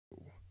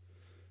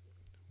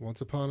Once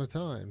upon a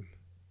time.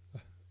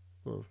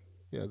 Well,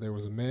 yeah, there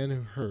was a man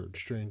who heard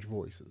strange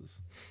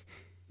voices.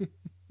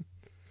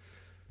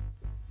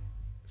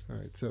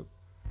 Alright, so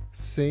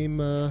same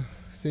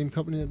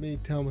company that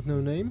made Town with No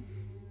Name.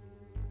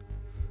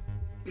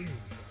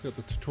 It's got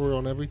the tutorial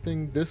on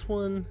everything. This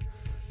one,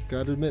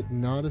 gotta admit,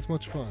 not as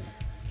much fun.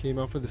 Came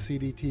out for the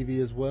CD-TV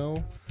as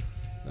well.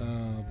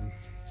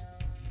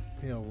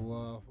 Yeah,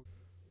 well,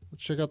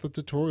 let's check out the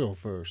tutorial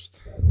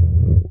first.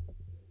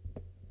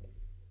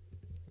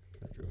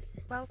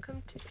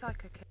 Welcome to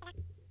Psycho.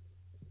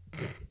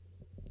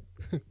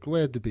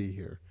 Glad to be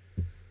here.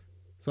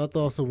 So I have to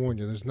also warn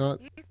you, there's not...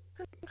 You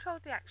control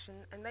the action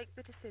and make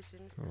the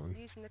decisions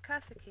using the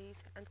cursor keys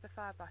and the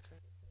fire button.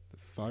 The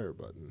fire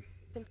button.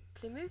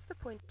 Simply move the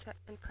pointer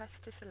and press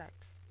to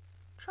select.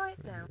 Try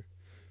it now.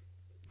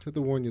 To have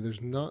to warn you,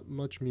 there's not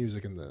much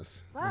music in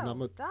this. Well not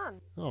much...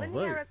 done. Oh, when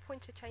right. the arrow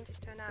pointer changes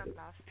to an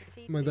hourglass,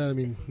 the By that I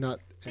mean not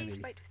Please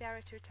any. wait for the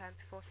arrow to return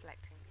before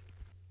selecting.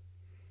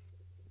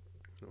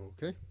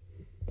 Okay.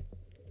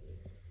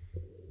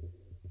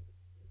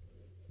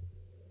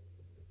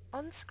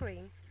 On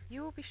screen,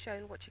 you will be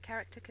shown what your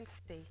character can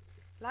see,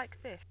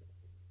 like this.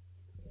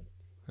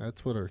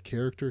 That's what our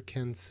character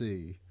can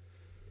see.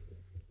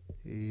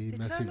 A To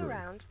messy turn room.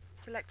 around,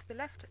 select the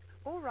left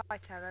or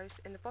right arrows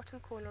in the bottom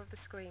corner of the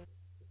screen.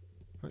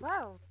 Right.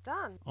 Well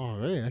done.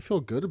 Alright, I feel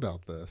good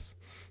about this.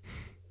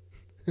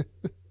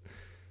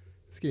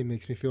 This game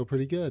makes me feel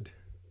pretty good.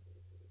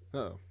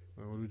 Uh-oh.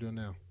 What are we doing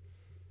now?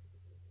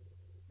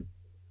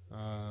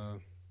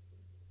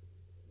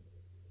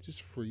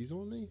 Just freeze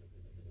on me?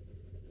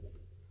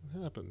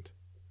 What happened?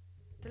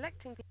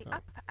 Selecting the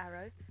upper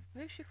arrow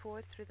moves you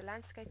forward through the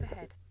landscape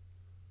ahead.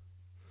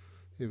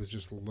 It was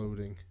just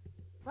loading.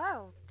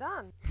 Well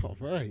done.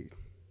 Alright.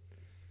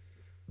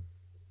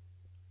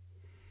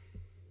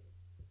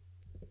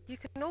 You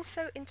can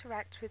also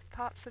interact with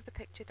parts of the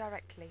picture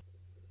directly.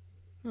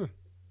 Huh.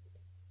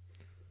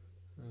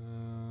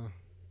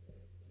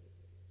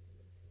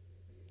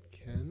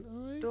 Can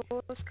I?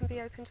 Doors can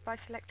be opened by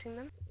selecting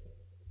them.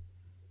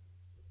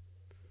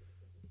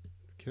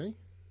 Okay.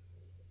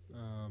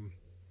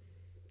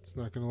 It's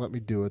not going to let me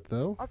do it,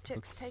 though.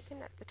 Objects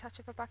taken at the touch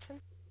of a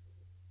button.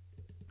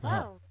 Ah,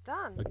 Well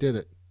done. I did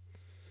it.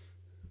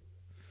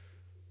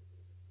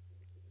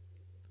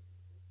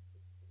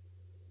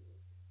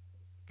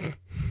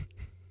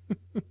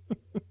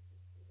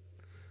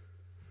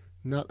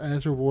 Not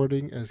as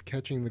rewarding as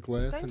catching the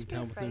glass Don't in be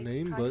Town with No afraid to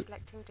Name, try but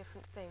selecting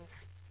different things.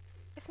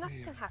 If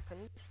nothing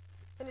happens,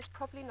 then it's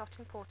probably not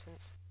important.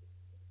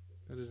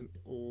 that is an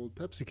old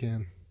Pepsi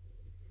can.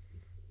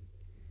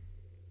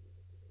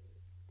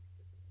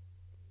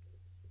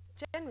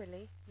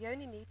 Generally, you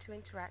only need to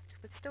interact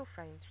with still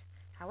frames.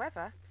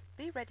 However,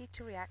 be ready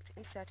to react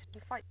in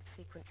certain fight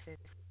sequences.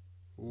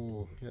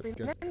 Oh, yep,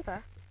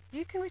 Remember,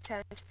 you can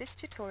return to this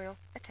tutorial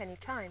at any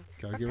time.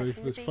 gotta by get ready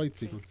for pressing those the fight B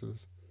key.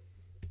 sequences.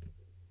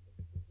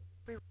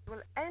 We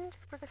will end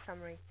with a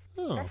summary.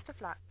 Oh, Best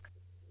of luck.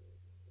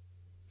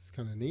 it's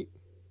kind of neat.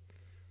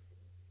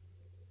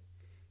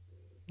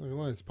 Not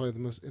gonna lie, it's probably the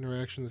most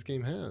interaction this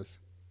game has.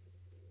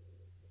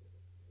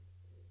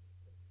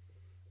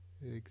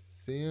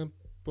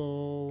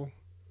 Example.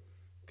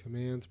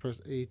 Commands,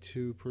 press A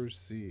to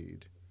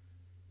proceed.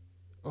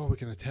 Oh, we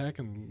can attack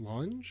and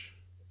lunge?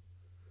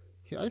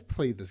 Yeah, I've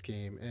played this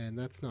game, and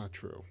that's not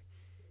true.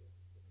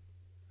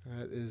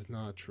 That is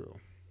not true.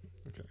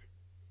 Okay.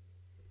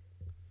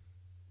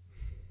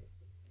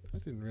 I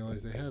didn't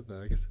realize they had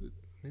that. I guess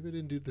maybe I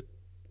didn't do the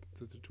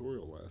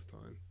tutorial last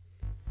time.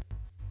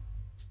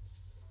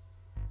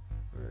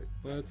 Alright,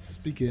 let's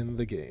begin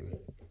the game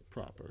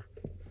proper.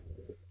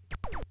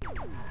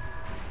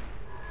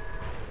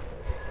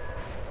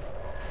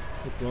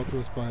 It brought to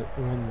us by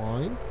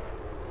online.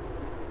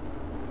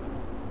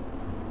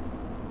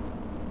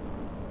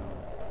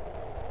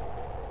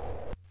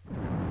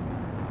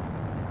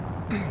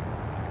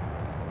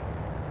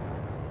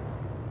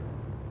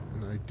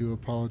 And I do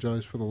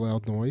apologize for the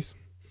loud noise.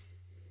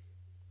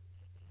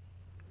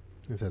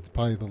 Because that's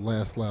probably the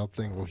last loud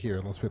thing we'll hear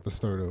unless we have to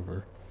start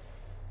over.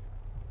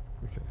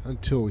 Okay,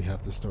 until we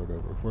have to start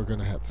over. We're going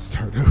to have to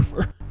start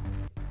over.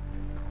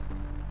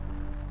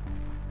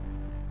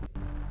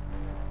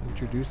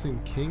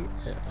 Introducing King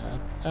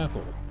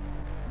Athel.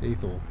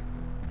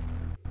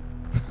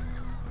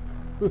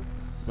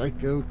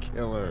 Psycho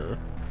killer.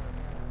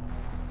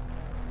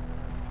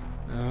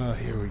 Ah,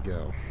 here we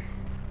go.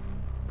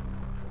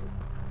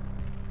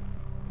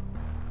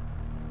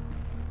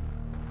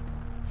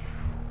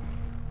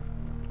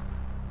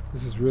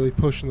 This is really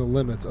pushing the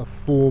limits of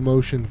full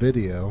motion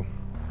video.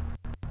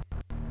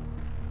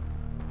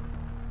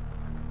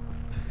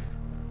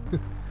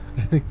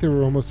 I think there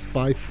were almost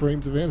 5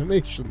 frames of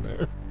animation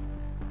there.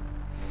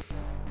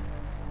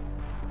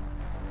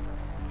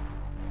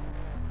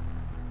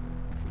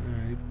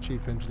 Alright,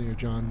 Chief Engineer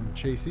John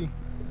Chasey.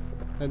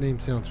 That name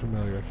sounds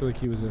familiar. I feel like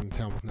he was in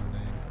Town with No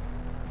Name.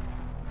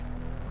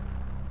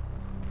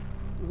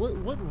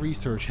 What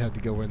research had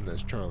to go in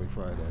this, Charlie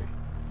Friday?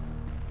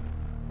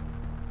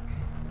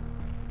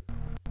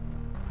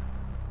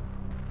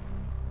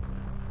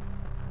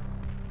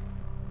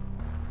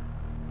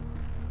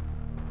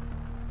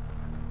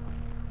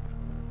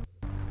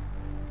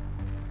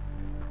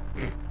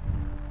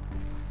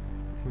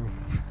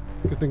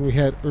 Good thing we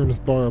had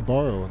Ernest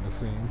Barabaro in the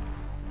scene.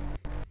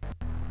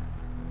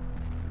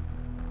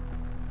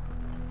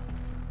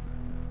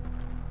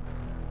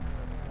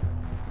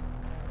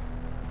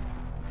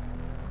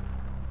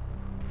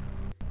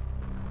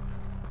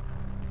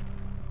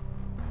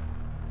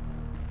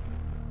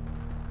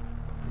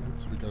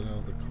 So we got out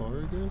of the car,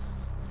 I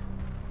guess.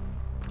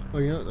 Oh,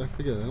 you know what? I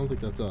forget. I don't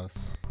think that's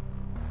us.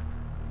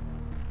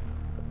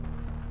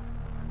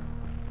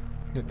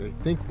 I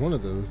think one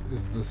of those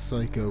is the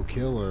psycho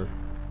killer.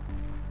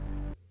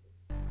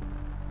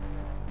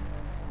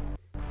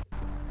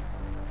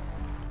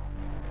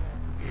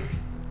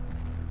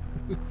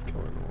 What's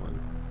going on?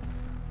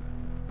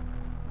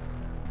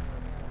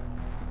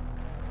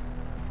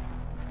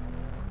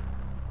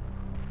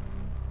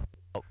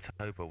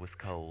 October was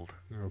cold.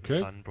 Okay.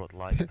 The sun brought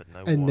light, but no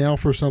And warmth. now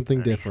for something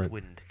An east different.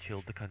 wind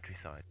chilled the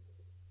countryside.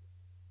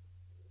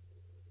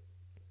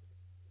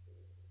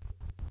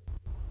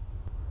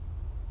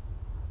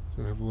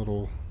 So we have a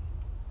little.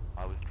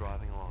 I was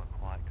driving along a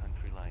quiet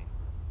country lane.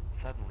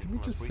 Suddenly, Didn't we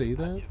from just a say brief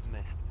patch that? of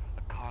mist,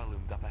 a car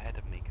loomed up ahead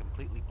of me,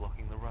 completely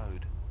blocking the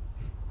road.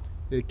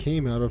 It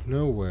came out of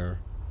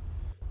nowhere.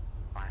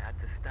 I had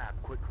to stab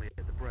quickly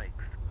at the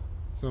brakes.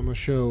 So I'm going to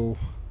show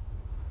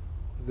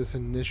this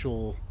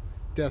initial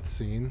death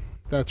scene.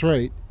 That's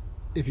right.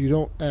 If you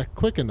don't act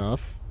quick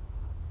enough,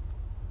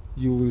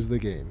 you lose the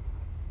game.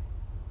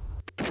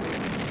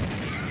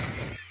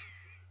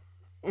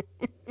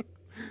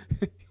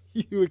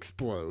 You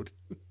explode.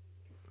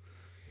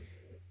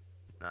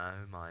 No,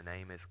 my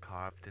name is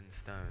carved in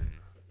stone.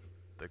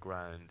 The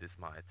ground is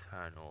my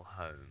eternal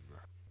home.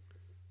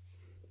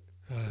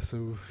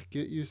 So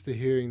get used to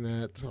hearing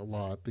that a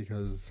lot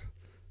because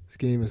this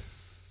game is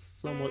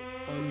somewhat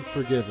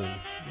unforgiving.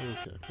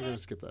 Okay, we're going to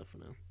skip that for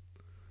now.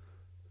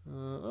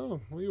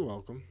 Oh, well, you're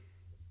welcome.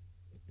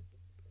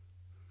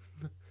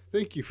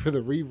 Thank you for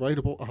the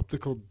rewritable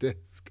optical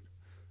disc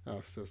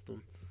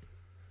system.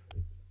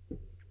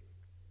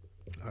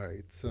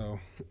 Alright, so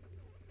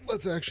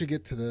let's actually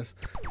get to this.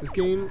 This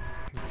game...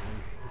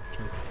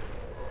 Try to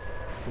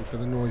wait for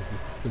the noise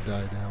to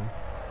die down.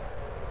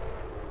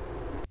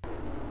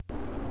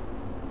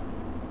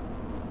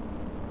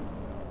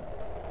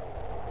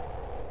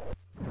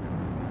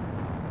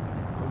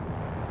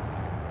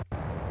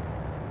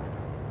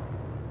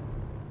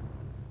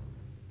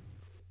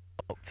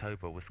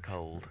 October was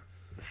cold.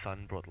 The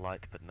sun brought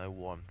light but no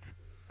warmth,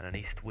 and an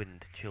east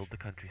wind chilled the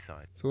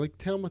countryside. So like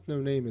Town with No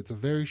Name, it's a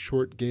very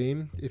short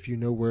game if you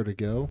know where to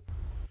go.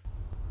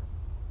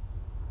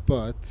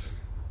 But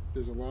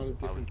there's a lot of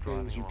different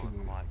things you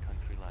can...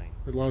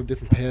 There's a lot of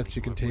different paths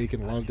you can take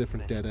and a lot of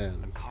different dead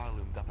ends.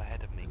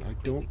 And I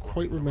don't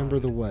quite remember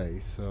the way,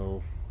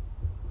 so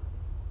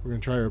we're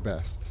going to try our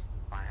best.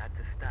 I had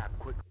to stab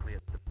quickly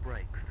at the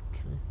brakes.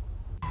 Okay.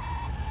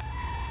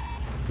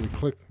 So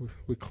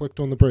we clicked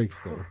on the brakes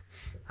there.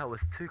 That was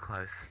too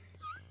close.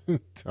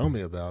 Tell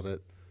me about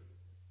it.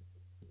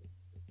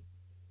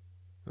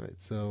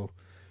 Alright, so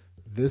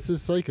this is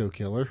Psycho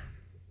Killer.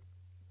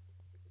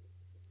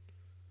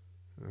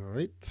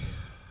 Alright.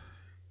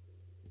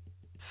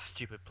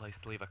 Stupid place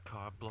to leave a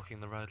car blocking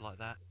the road like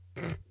that.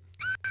 Alright,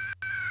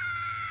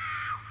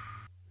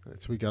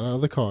 so we got out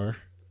of the car.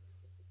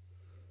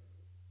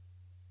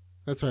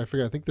 That's right, I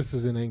forgot. I think this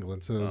is in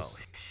England, so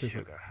it's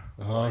different. Sugar.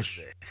 Oh,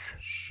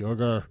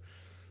 sugar.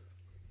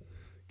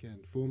 Again,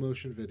 full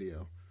motion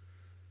video.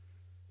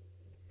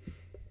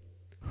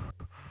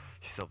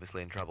 She's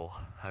obviously in trouble.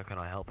 How can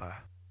I help her?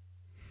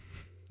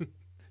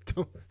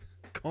 Don't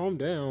calm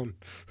down.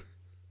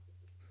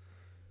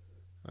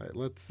 All right,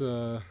 let's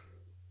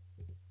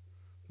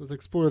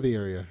explore the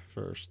area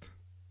first.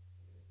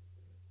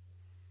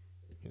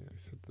 Yeah, I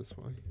said this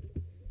way.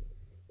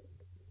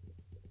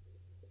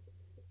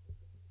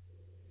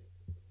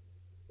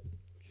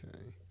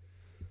 Okay.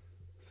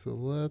 So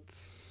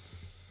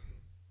let's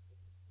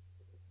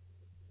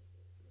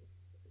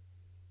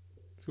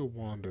go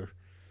wander.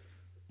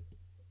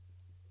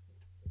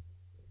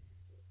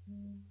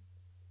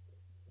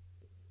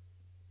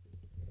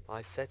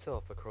 I set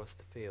off across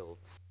the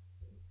fields.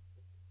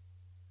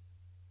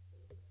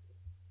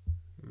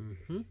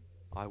 Mm-hmm.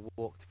 I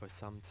walked for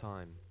some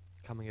time,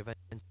 coming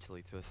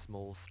eventually to a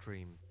small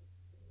stream.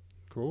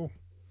 Cool.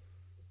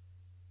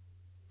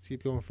 Let's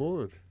keep going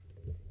forward.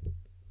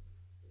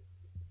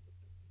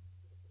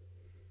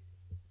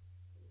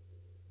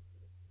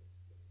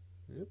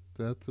 Yep,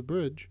 that's a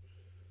bridge.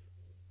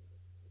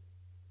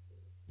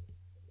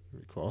 Can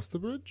we cross the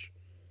bridge?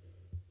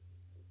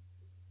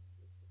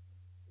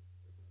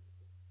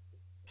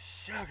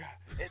 Sugar,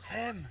 it's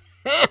him!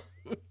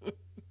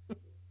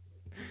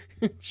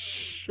 It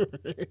sure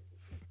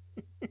is.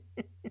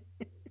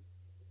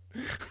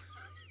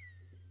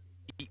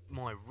 Eat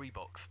my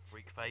Reeboks,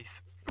 freak face.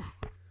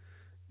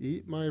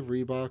 Eat my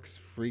Reeboks,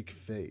 freak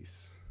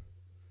face.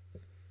 I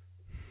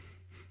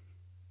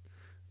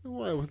don't know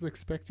why I wasn't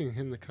expecting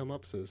him to come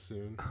up so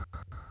soon.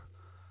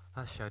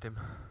 That showed him.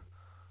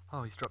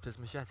 Oh, he's dropped his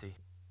machete.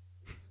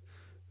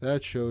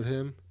 That showed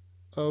him.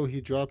 Oh,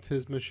 he dropped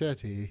his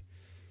machete.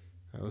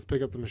 Let's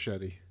pick up the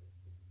machete.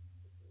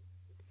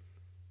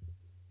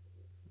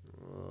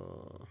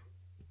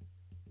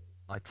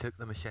 I took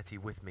the machete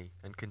with me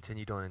and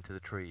continued on into the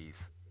trees.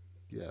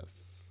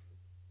 Yes.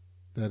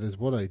 That is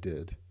what I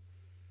did.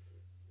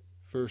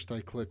 First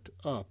I clicked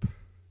up,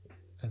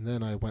 and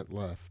then I went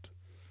left.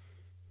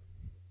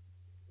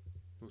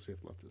 We'll see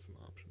if left is an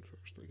option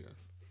first, I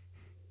guess.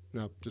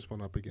 Nope, just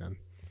went up again.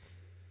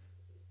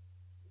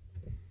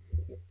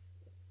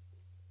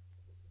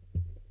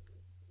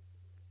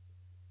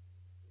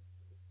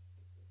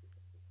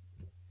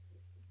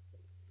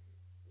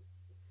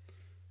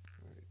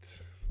 Alright,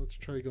 so let's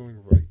try going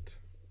right.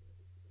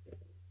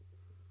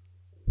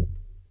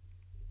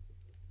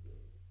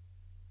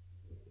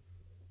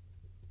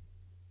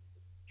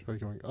 Try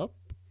going up.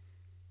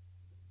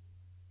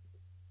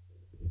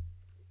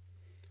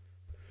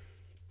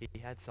 He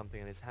had something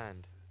in his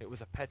hand. It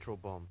was a petrol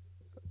bomb.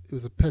 It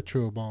was a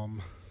petro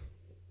bomb.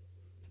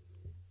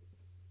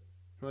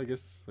 Well, I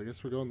guess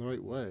we're going the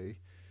right way.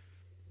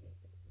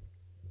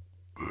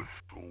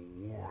 This'll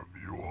warm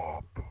you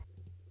up.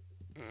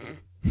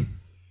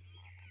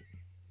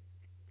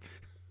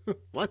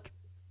 What?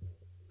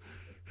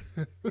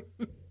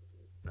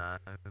 No,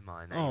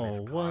 my name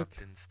Oh, is what?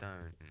 carved in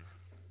stone.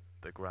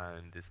 The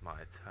ground is my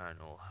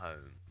eternal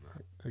home.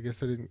 I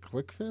guess I didn't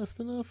click fast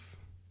enough.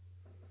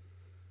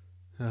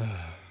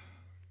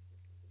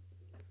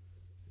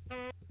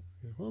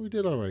 Well, we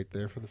did all right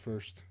there for the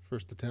first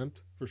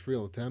attempt, first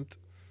real attempt.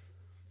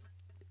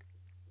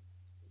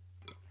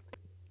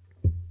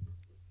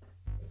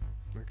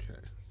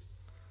 Okay,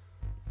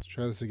 let's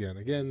try this again.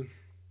 Again,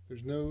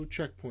 there's no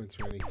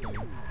checkpoints or anything.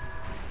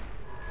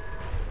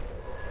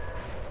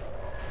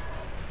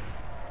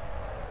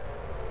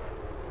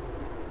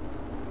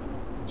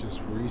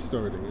 Just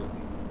restarting it.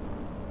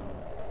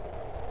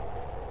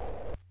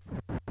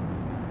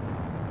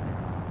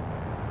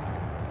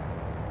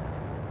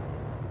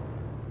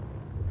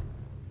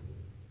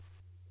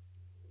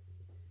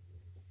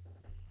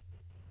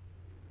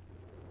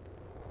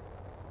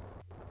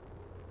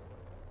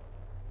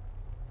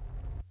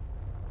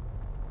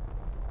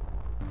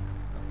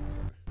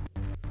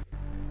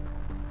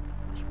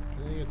 Just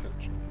paying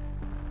attention.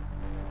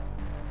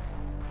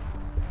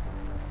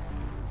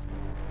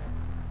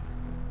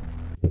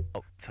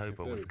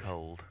 October There was we go.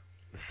 cold.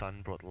 The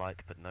sun brought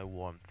light but no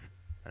warmth,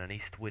 and an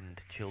east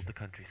wind chilled the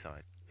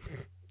countryside.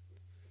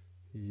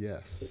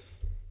 Yes.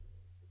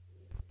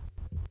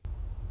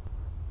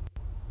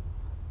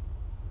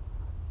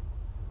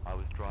 I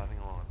was driving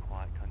along a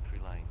quiet country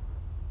lane.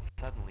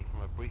 Suddenly,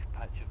 from a brief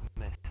patch of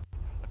mist,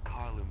 a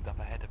car loomed up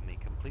ahead of me,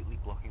 completely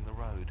blocking the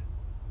road.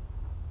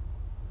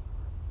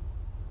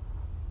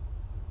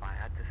 I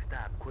had to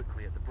stab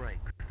quickly at the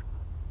brakes.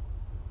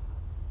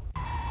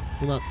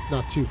 Well,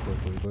 not too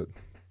quickly, but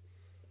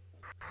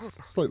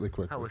slightly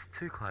quickly. That was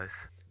too close.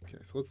 Okay,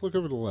 so let's look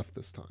over to the left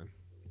this time.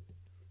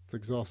 Let's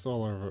exhaust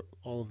all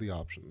of the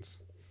options.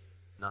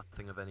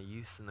 Nothing of any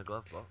use in the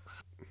glove box.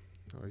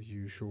 Are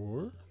you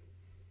sure?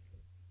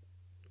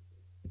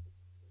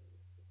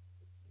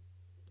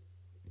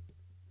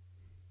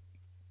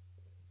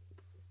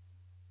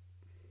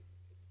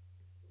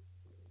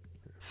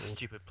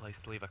 Stupid place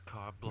to leave a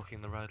car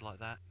blocking the road like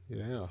that.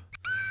 Yeah.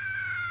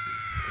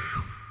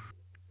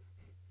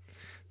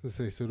 Let's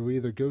say, so do we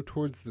either go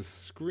towards the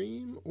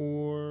scream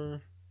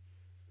or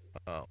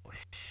Oh,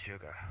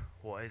 sugar.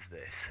 What is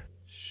this?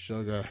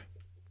 sugar?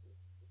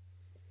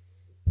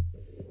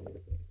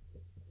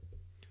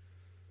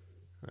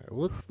 Alright,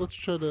 well, let's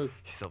try to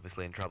She's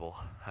obviously in trouble.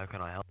 How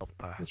can I help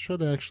her?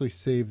 actually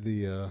save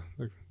the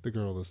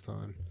girl this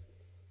time.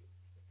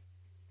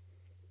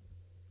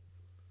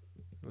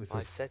 At least I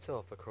I set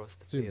off across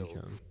the assume you fields.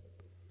 can.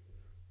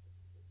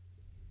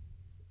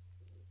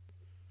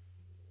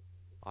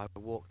 I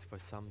walked for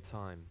some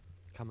time,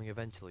 coming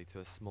eventually to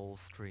a small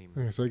stream.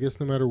 Okay, so I guess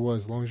no matter what,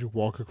 as long as you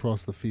walk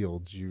across the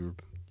fields, you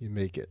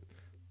make it.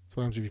 So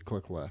what happens if you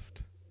click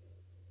left?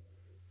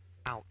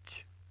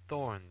 Ouch!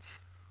 Thorns!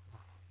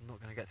 I'm not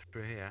gonna get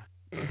through here.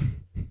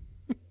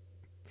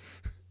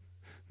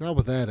 Not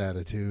with that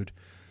attitude.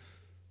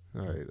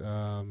 Alright,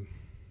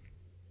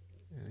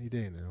 any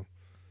day now.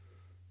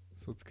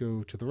 So let's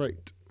go to the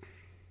right.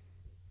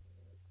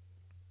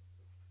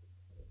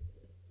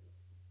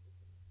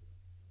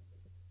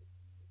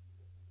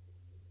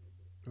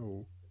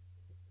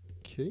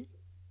 Okay.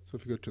 So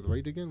if you go to the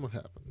right again, what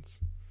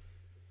happens?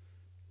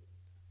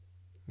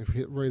 If we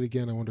hit right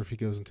again, I wonder if he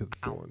goes into the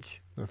thorns.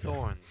 Ouch. Okay.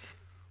 Thorns!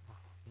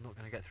 I'm not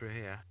gonna get through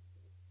here.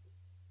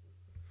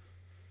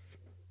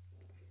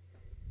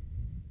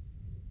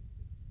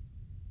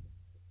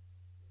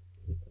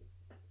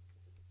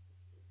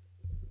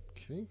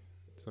 Okay.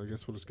 So I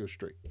guess we'll just go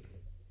straight.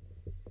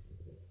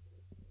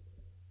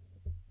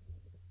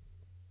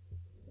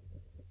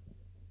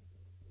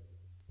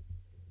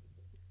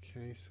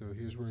 Okay, so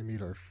here's where we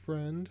meet our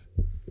friend.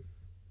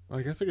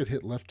 I guess I could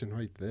hit left and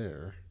right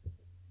there.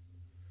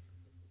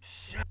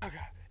 Sugar!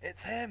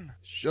 It's him!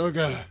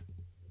 Sugar!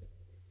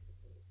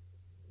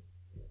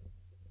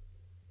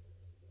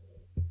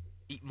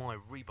 Eat my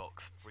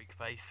Reeboks, freak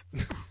face.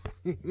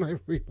 My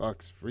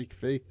Reeboks freak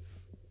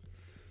face.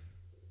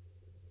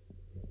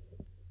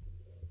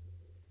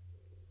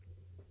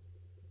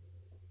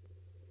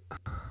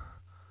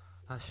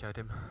 I showed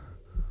him.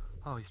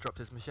 Oh, he's dropped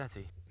his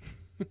machete.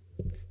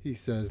 He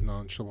says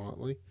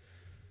nonchalantly.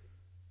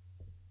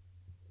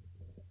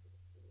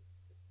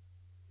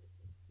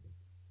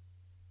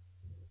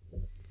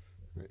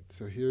 Right,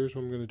 so here's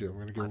what I'm going to do. I'm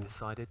going to I go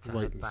decided to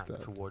right head back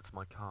instead. towards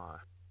my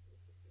car.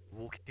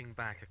 Walking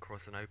back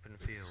across an open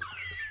field,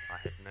 I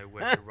had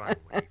nowhere to run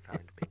when he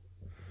found me.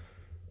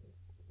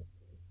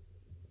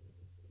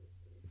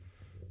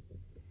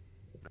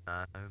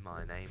 No,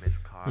 my name is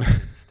carved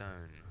in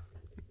stone.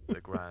 The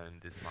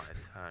ground is my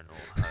eternal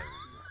home.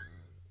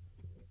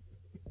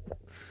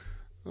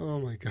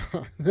 Oh my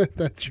god,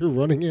 that's your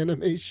running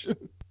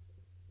animation?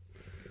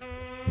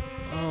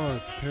 Oh,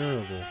 it's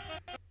terrible.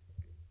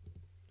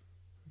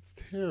 It's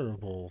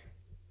terrible.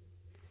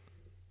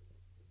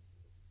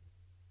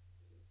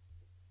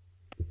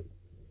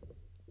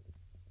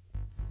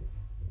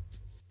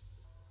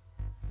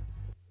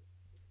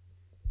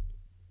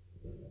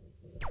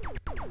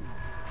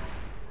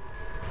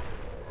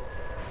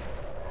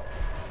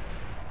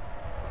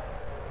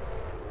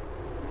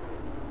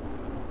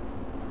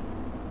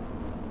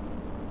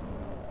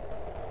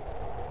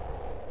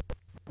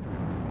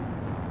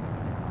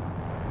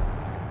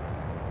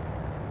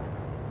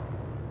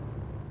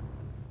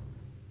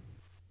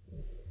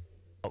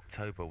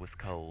 October was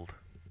cold.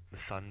 The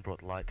sun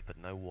brought light but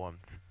no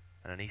warmth,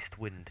 and an east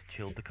wind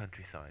chilled the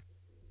countryside.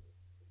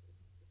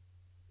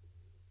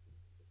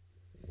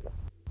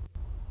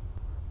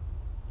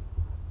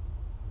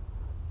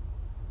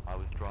 I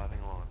was driving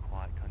along a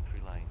quiet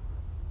country lane.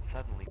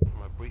 Suddenly,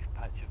 from a brief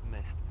patch of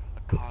mist,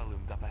 a car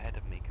loomed up ahead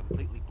of me,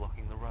 completely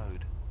blocking the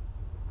road.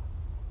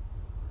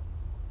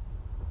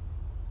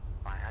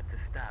 I had to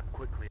stab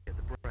quickly at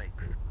the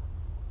brakes.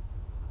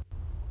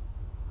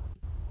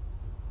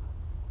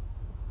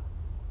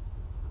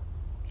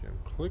 Okay, I'm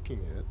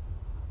clicking it.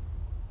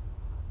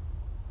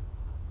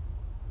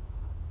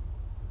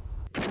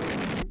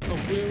 Oh,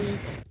 really?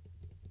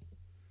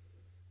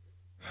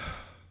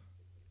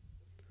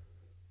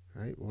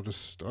 Alright, we'll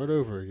just start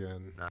over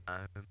again. No,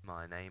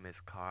 my name is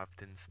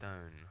carved in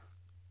stone.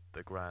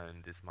 The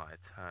ground is my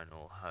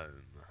eternal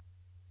home.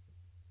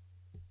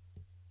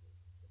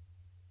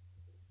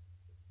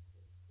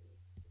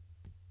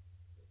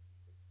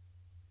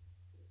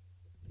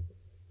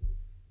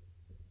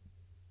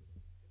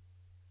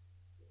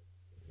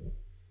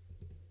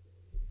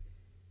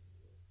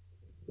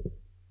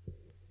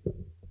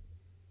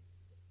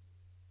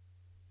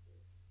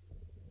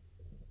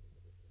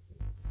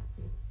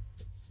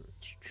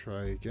 Let's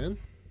try again.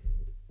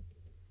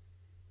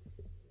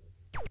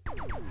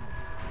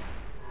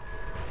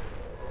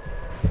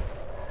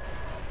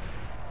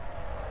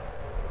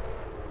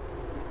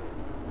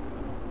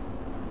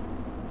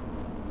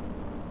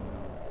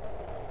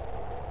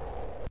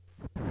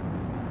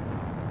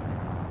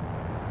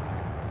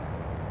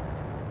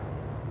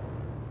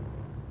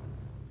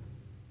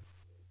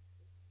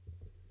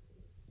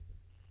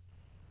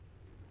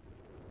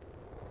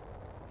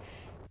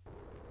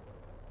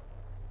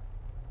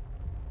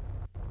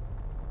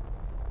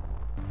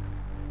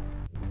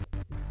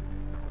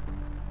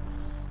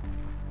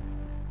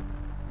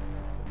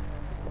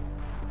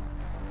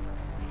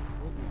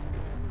 What is going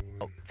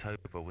on?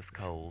 October was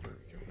cold. There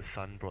we go. The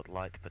sun brought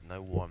light but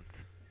no warmth,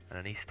 and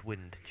an east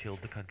wind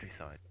chilled the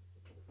countryside.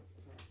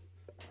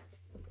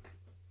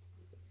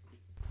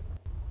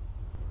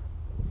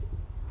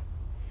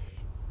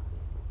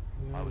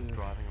 I was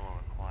driving along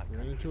a quiet Ran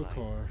country into a lane.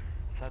 car.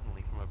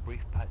 Suddenly, from a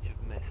brief patch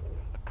of mist,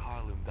 a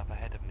car loomed up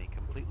ahead of me,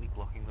 completely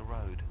blocking the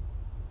road.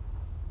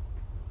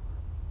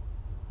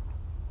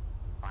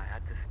 I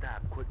had to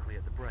stab quickly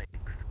at the brakes.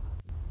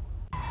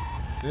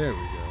 There we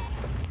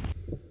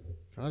go.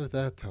 Got it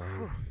that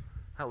time.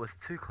 That was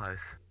too close.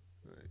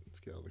 Alright, let's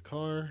get out of the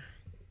car.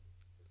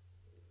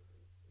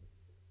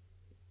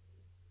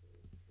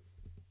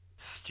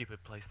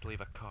 Stupid place to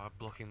leave a car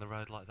blocking the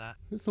road like that.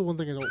 That's the one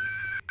thing I don't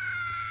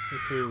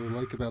necessarily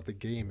like about the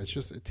game. It's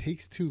just, it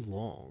takes too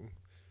long.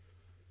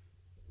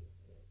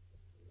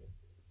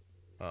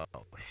 Oh,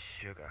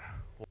 sugar.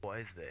 What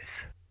is this?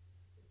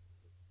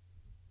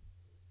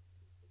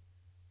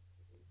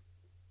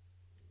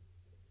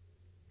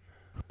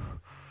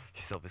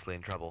 She's obviously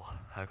in trouble.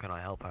 How can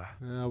I help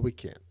her? We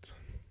can't.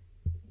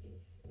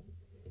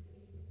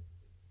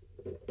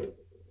 Right.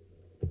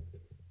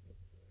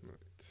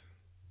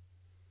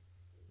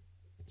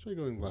 Let's try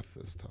going left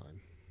this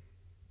time.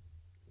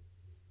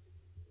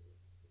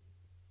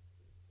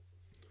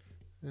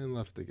 And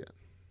left again.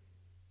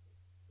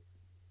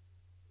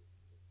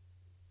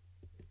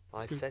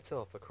 I good. set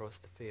off across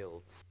the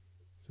fields.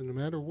 So no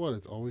matter what,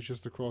 it's always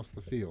just across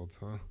the fields,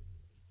 huh?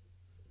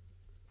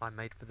 I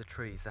made for the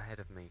trees ahead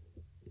of me.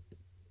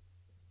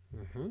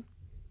 Mm-hmm.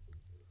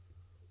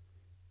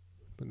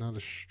 But not a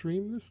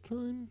stream this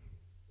time?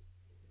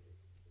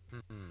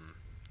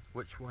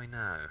 Which way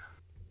now?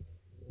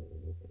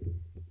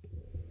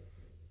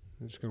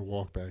 I'm just gonna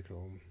walk back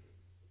home.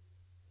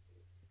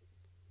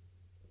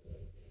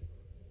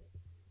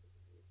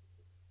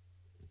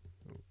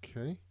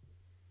 Okay.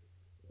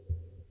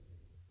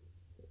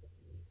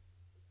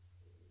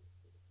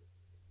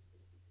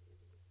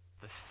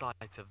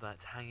 sight of that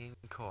hanging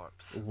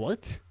corpse,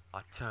 What?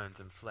 I turned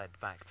and fled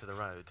back to the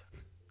road.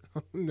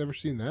 I've never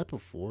seen that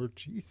before.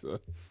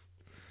 Jesus.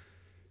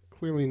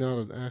 Clearly not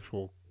an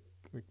actual...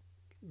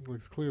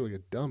 It's clearly a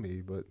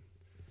dummy, but...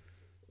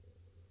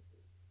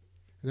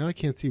 Now I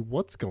can't see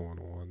what's going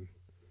on.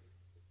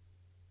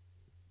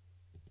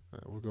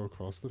 Alright, we'll go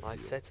across the I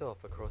field. set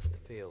off across the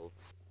fields.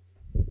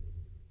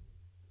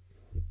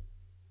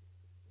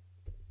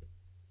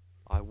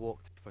 I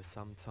walked for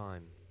some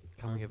time,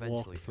 coming I've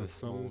eventually walked to a for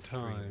small some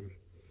stream. time.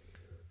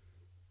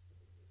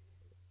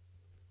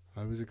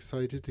 I was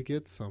excited to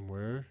get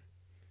somewhere.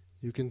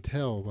 You can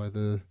tell by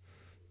the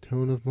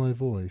tone of my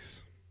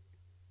voice.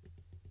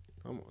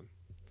 Come on.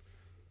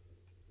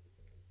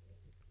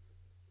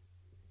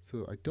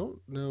 So I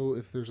don't know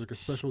if there's like a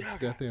special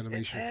death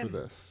animation for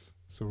this.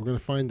 So we're going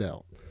to find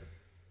out.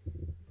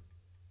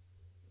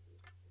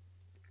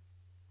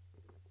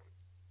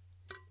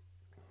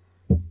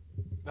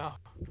 No,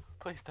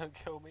 please don't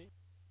kill me.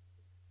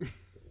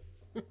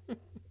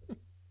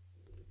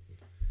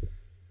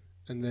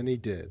 And then he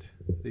did.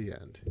 The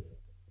end.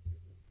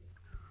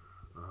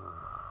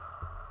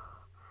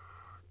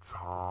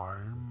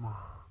 Time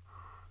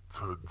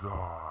to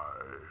die.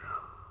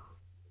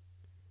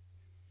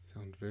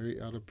 Sound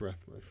very out of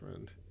breath, my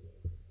friend.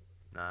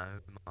 No,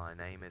 my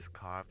name is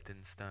carved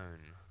in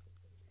stone.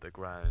 The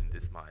ground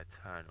is my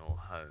eternal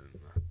home.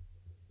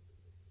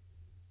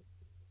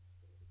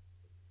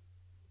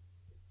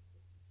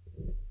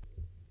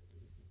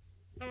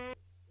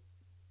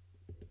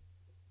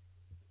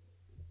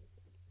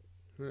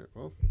 Right,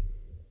 well,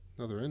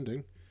 another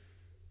ending.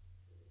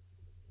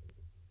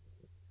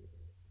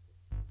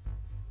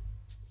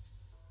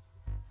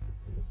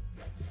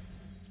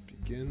 Let's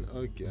begin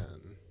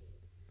again.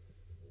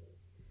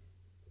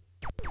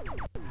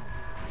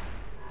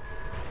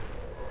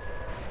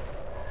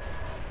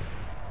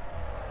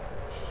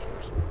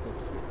 Share some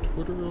clips on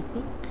Twitter real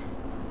quick.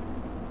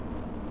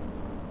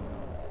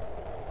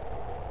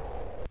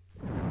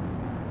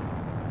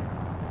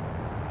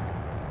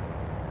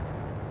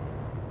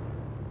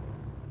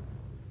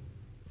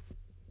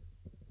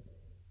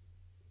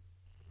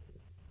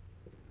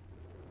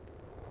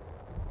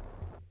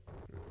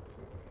 So,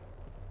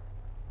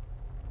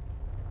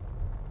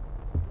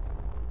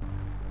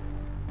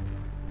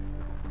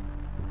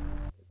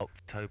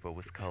 October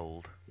was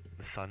cold.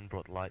 The sun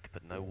brought light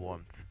but no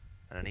warmth,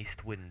 and an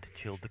east wind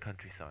chilled the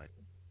countryside.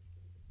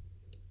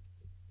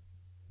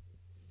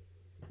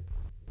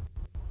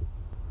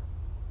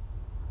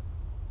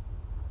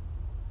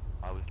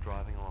 I was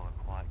driving along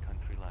a quiet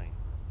country lane.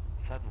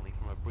 Suddenly,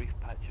 from a brief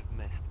patch of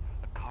mist,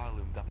 a car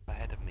loomed up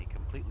ahead of me,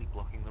 completely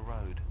blocking the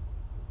road.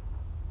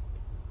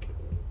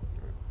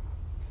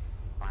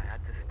 I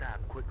had to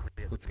stab quickly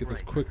at let's the get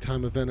this brake. quick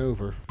time event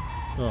over.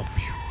 Oh,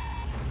 phew.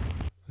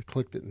 I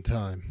clicked it in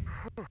time.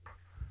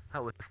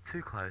 That was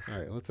too close. All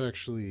right, let's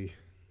actually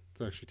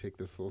take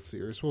this a little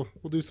serious. We'll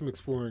do some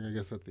exploring, I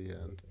guess, at the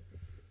end.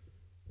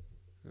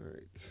 All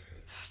right.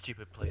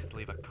 Stupid place to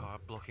leave a car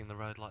blocking the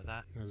road like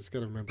that. I just got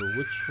to remember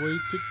which way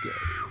to go.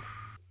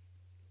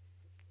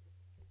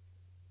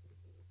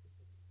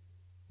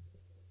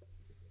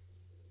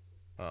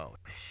 Oh,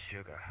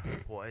 sugar.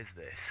 What is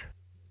this?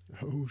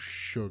 Oh,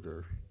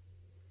 sugar.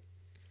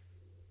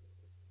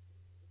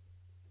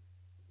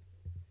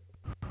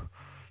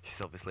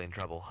 She's obviously in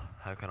trouble.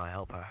 How can I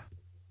help her?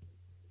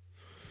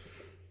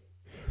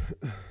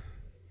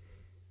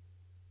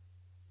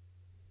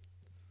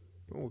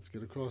 Well, let's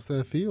get across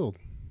that field.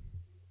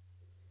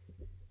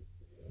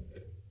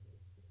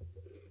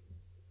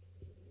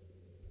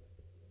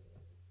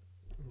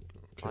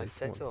 Okay, I come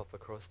set on. off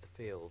across the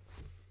fields.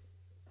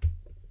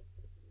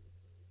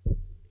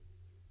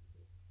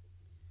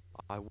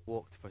 I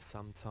walked for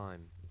some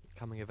time,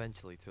 coming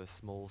eventually to a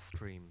small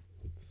stream.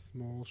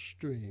 Small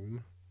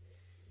stream.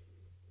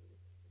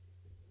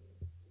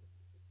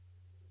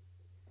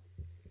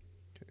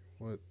 Okay,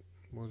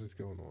 what is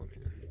going on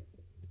here?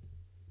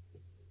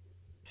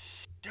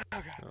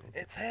 Sugar! Oh.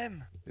 It's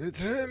him!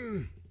 It's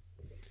him!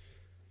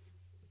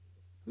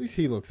 At least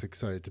he looks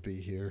excited to be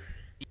here.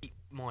 Eat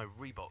my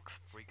Reeboks,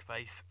 freak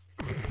face.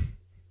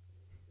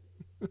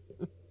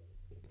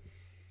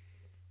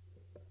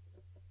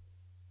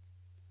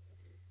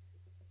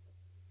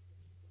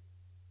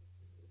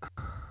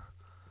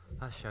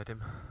 That showed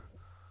him.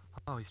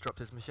 Oh, he's dropped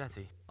his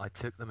machete. I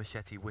took the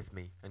machete with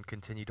me and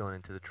continued on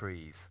into the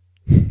trees.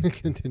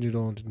 Continued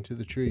on into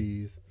the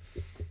trees.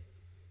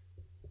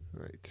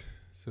 Right,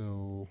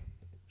 so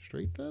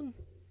straight then?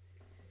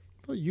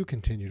 I thought you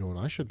continued on.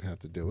 I shouldn't have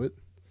to do it.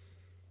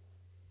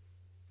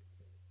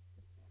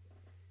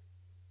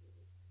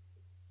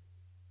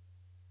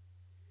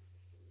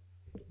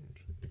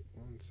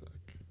 One sec.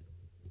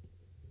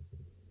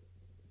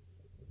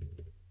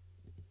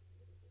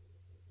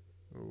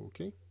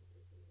 Okay.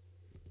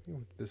 I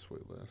went this way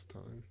last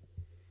time.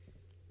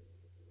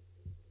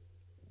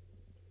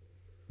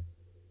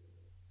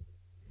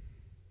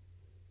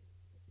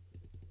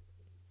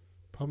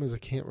 Problem is I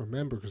can't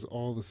remember because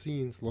all the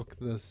scenes look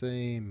the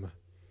same.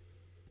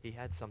 He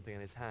had something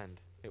in his hand.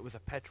 It was a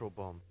petrol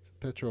bomb. It's a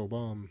petrol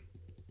bomb.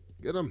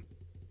 Get him.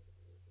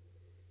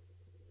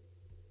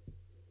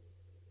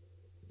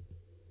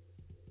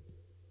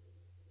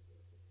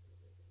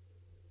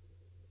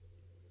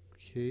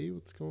 Okay,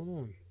 what's going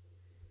on?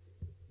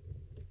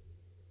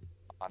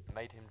 I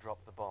made him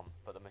drop the bomb,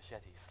 but the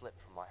machete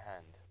slipped from my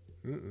hand.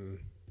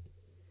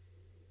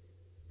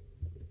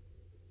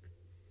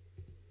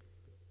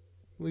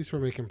 At least we're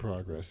making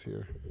progress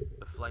here.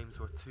 The flames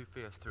were too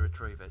fierce to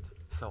retrieve it,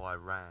 so I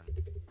ran.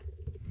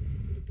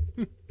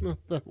 No,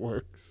 that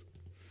works.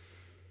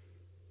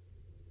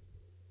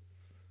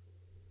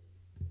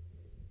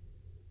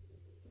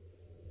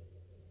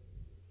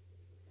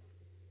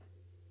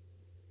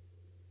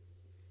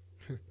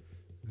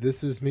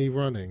 This is me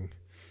running.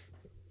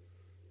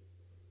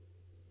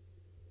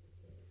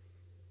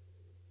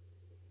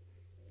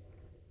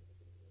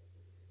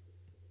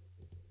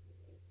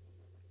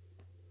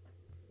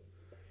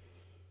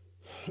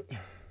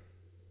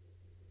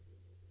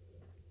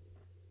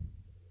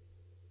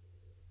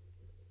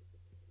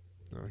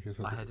 I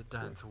guess I headed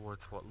down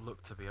towards what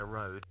looked to be a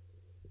road.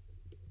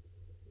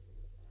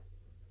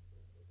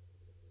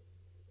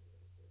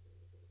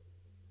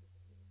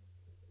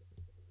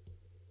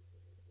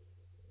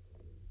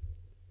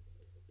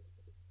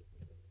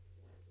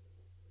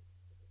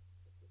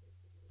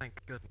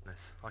 Thank goodness,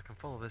 I can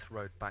follow this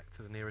road back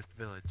to the nearest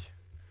village.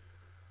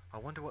 I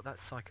wonder what that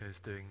psycho's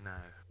doing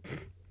now.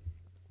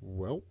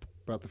 Welp,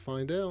 about to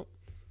find out.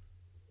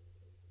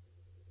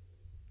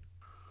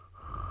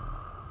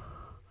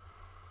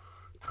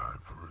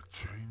 Time for a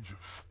change of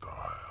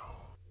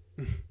style.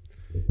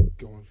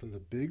 Going from the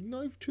big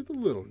knife to the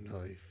little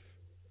knife.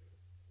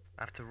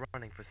 After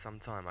running for some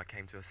time, I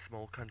came to a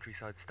small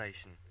countryside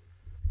station.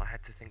 I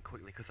had to think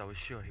quickly because I was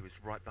sure he was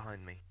right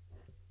behind me.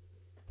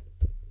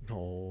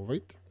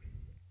 Alright.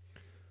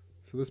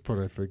 So this part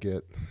I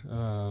forget.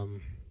 I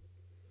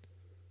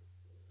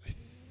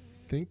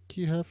think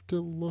you have to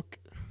look...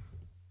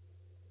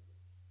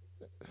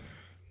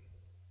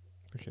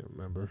 I can't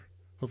remember.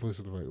 Hopefully this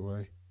is the right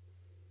way.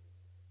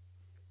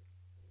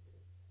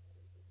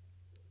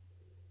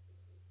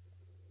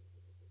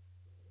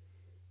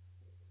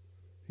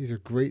 These are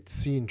great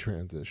scene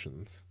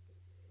transitions.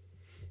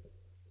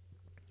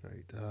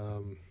 Right.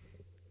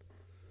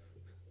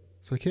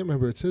 So I can't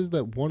remember. It says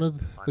that one of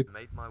the... I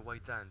made my way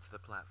down to the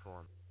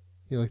platform.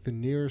 Yeah, like the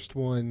nearest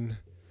one,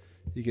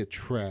 you get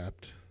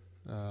trapped.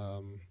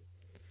 And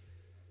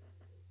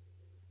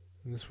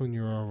this one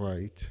you're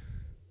alright.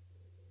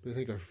 But I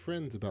think our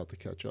friend's about to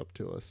catch up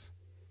to us.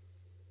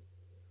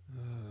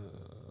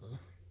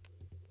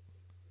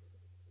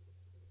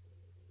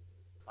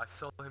 I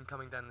saw him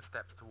coming down the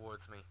steps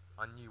towards me.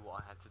 I knew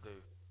what I had to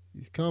do.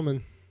 He's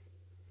coming.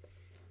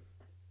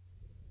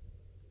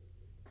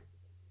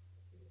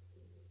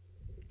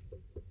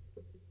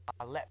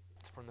 I leapt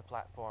from the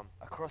platform,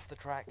 across the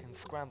track, and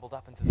scrambled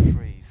up into the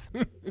trees.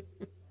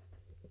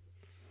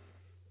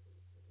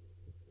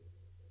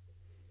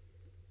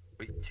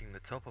 Reaching the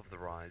top of the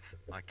rise,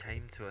 I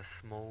came to a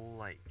small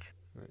lake.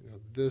 Right, now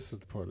this is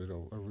the part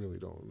I really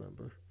don't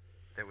remember.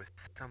 There was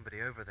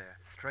somebody over there,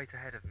 straight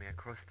ahead of me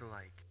across the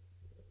lake.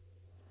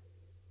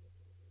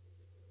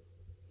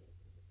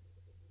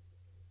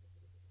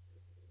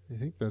 I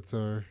think that's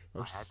our I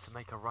had to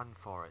make a run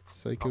for it.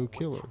 psycho But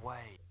killer. which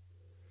way?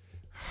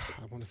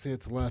 I want to say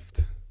it's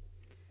left.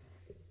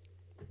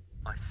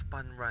 I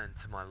spun round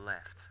to my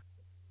left.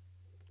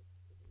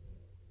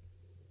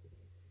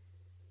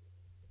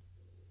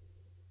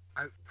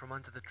 Out from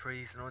under the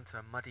trees and onto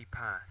a muddy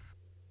path.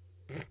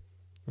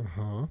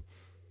 Uh-huh.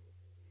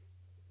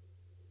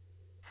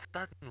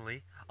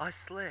 Suddenly, I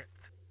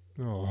slipped.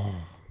 Oh.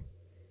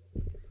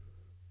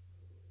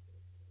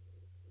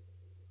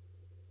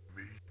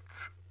 Meet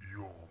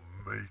your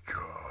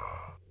maker.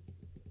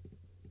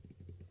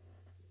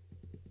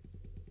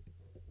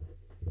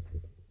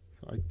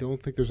 So I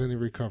don't think there's any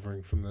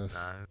recovering from this.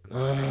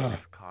 No, my name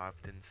is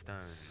carved in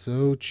stone.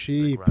 So The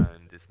cheap.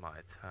 ground is my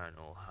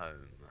eternal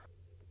home.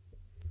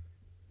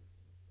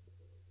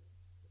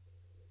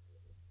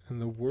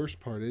 And the worst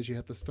part is you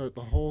have to start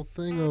the whole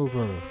thing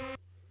over. Right.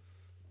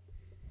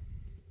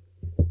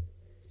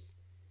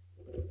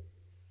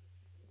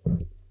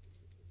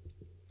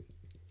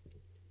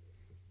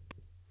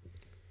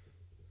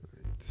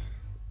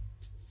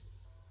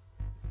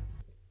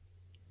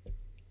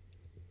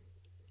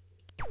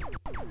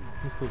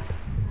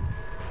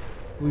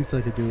 The least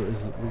I could do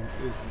is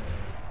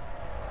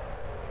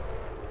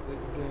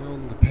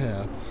down the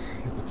paths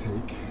you have to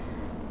take.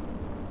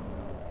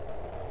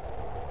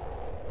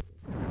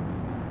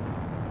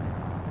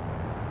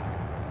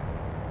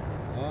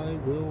 I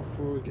will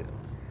forget.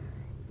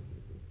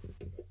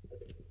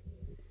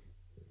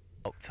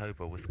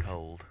 October was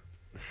cold.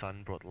 The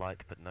sun brought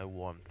light but no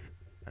warmth,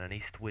 and an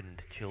east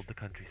wind chilled the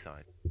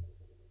countryside.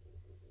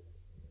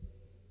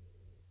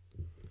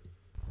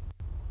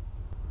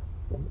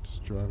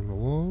 Just driving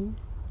along.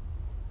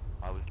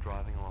 I was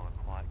driving along a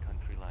quiet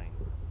country lane.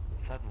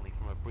 Suddenly,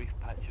 from a brief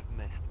patch of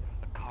mist,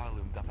 a car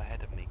loomed up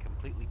ahead of me,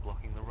 completely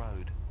blocking the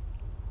road.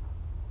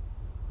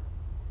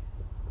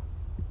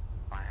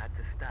 I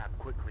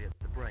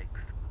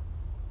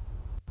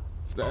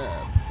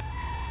Stab.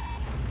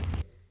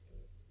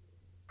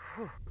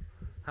 Whew,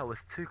 that was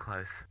too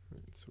close.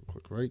 Right, so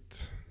click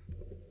right.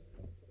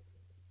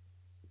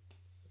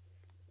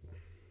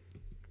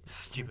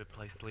 Stupid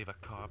place to leave a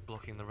car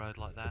blocking the road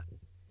like that.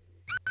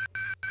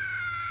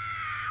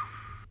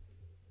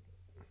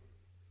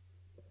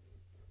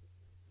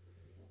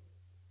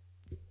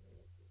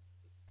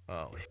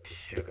 Oh,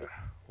 sugar.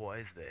 What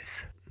is this?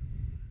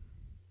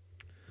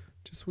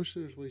 Just wish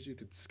there was ways you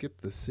could skip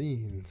the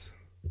scenes.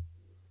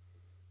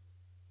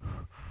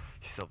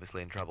 She's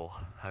obviously in trouble.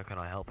 How can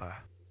I help her?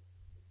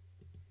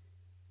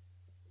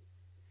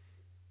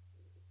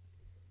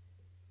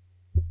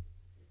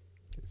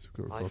 Okay, so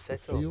go across the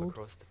field.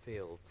 across the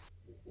fields.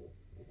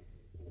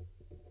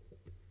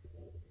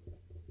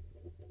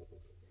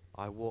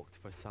 I walked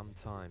for some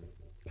time,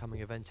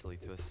 coming eventually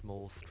to a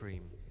small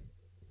stream.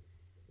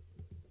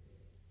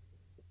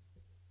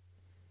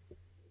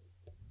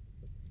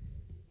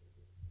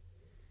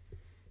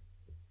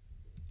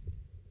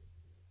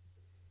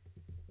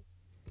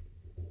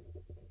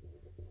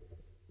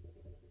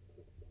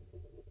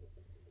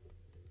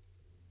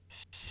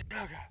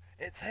 Sugar,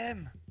 it's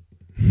him!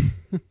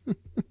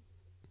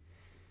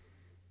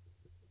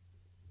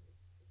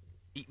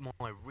 Eat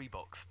my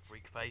Reeboks,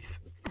 freak face.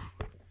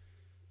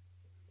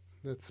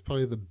 That's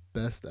probably the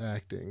best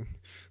acting.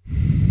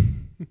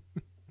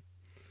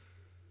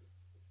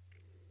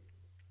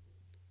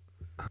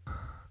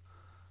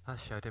 That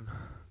showed him.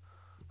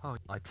 Oh,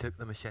 I took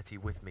the machete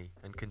with me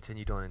and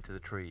continued on into the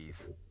trees.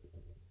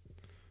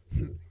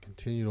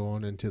 Continued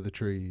on into the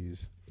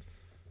trees.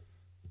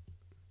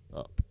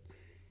 Up.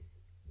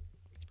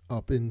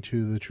 Up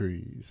into the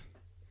trees.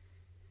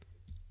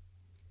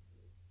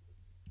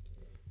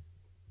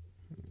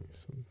 Okay,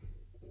 so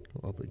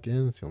go up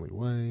again. That's the only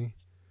way.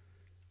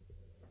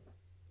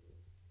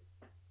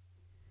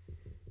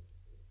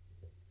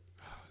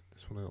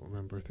 This one I don't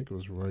remember. I think it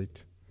was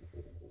right.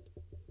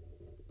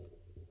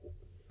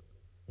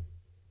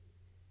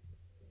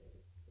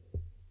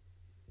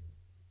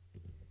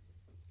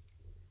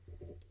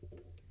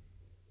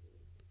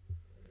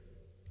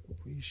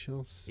 We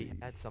shall see. He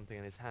had something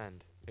in his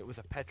hand. It was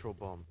a petrol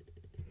bomb.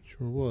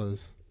 Sure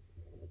was.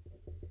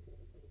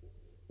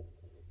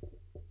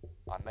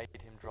 I made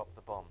him drop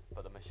the bomb,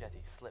 but the machete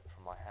slipped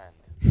from my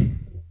hand.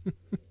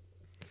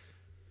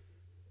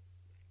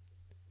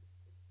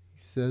 He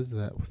says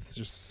that with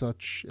just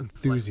such But I was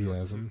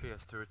enthusiasm. too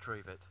fierce to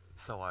retrieve it,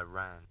 so I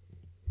ran.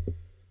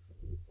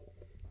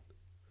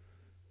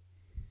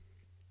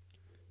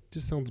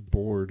 Just sounds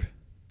bored.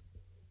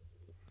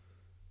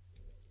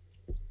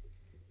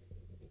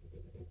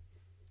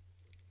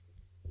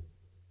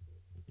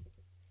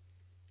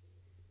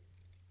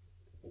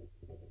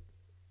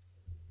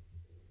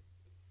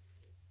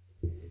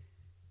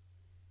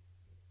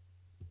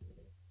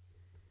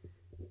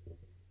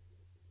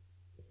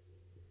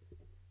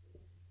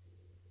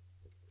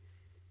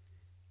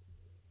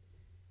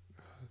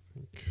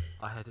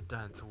 I headed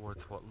down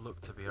towards what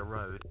looked to be a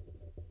road.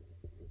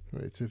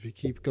 Right, so if you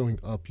keep going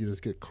up, you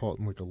just get caught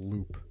in like a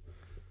loop.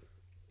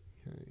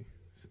 Okay,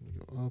 so you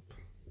go up.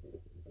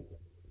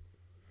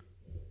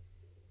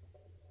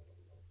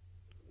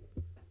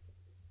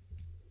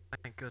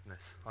 Thank goodness,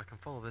 I can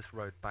follow this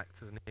road back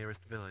to the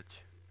nearest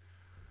village.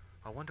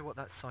 I wonder what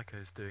that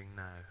psycho's doing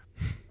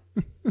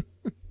now.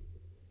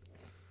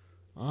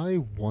 I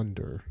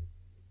wonder.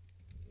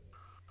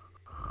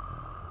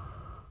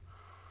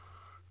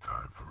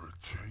 Time for a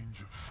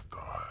change of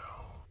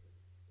style.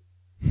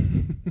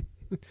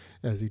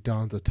 As he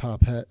dons a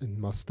top hat and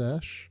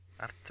mustache.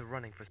 After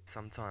running for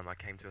some time, I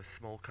came to a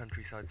small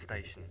countryside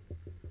station.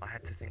 I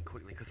had to think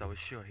quickly because I was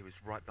sure he was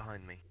right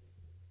behind me.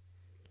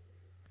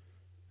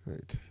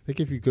 Right. I think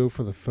if you go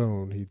for the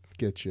phone, he'd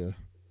get you.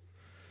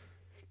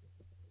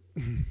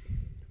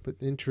 But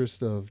in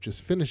interest of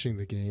just finishing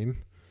the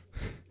game,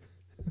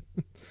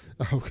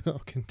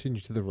 I'll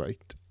continue to the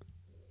right.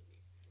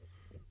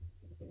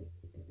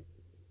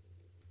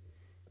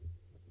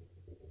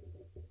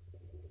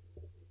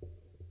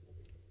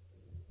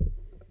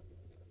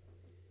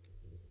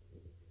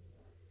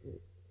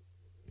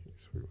 Okay,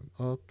 so we went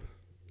up.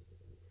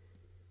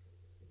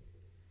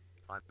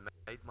 I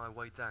made my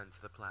way down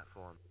to the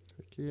platform.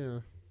 Heck yeah.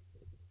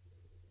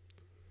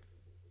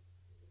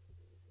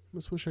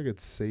 Almost wish I could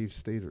save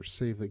state or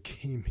save the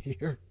game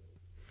here.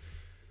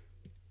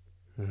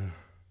 Okay,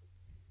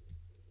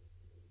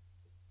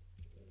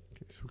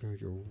 so we're gonna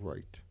go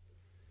right.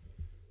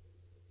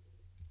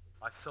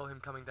 I saw him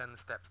coming down the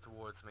steps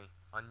towards me.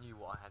 I knew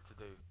what I had to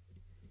do.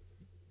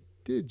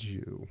 Did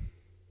you?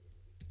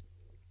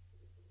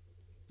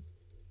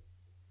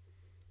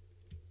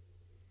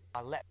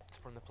 I leapt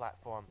from the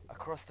platform,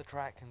 across the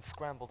track, and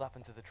scrambled up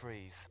into the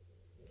trees.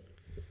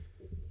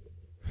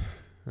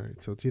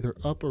 Alright, so it's either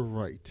up or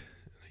right.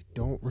 I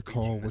don't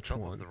recall Reaching the which top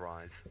of one. the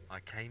rise, I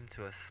came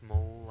to a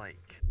small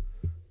lake.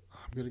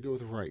 I'm gonna go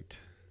with right.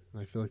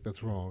 And I feel like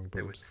that's wrong, but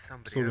There I'm was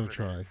somebody still gonna over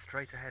there, try.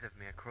 straight ahead of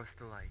me across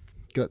the lake.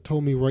 Gut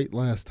told me right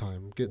last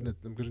time. I'm getting it.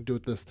 I'm gonna do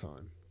it this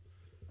time.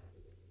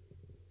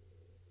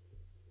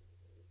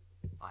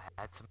 I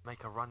I had to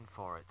make a run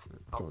for it.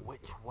 But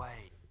which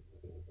way?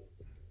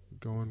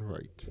 Going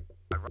right.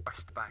 I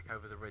rushed back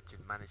over the ridge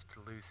and managed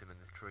to lose him in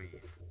the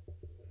trees.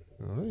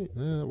 Alright,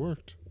 yeah, that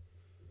worked.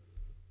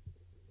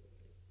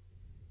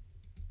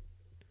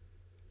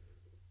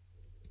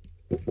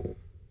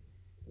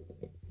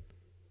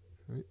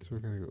 Alright, so we're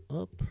gonna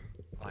go up.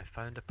 I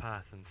found a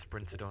path and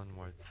sprinted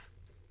onwards.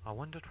 I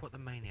wondered what the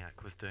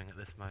maniac was doing at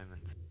this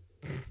moment.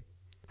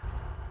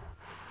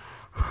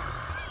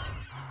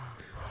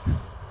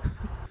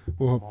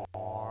 Well,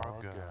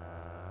 Morgan.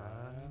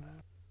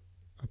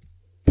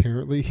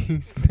 apparently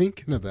he's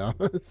thinking about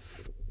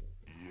us.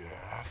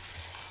 Yes.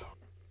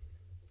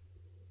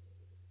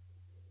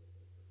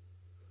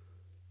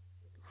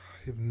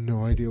 I have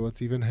no idea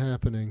what's even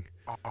happening.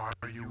 Are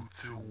you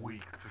too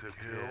weak to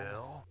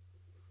kill?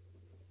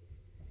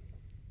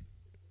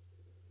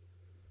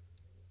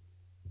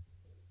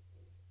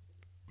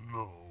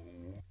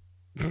 No.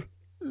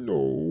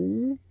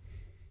 No.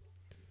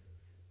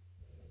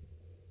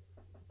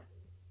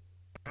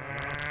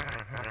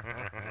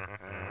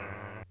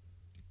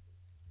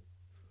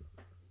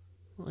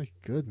 My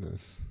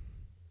goodness.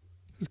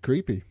 This is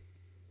creepy.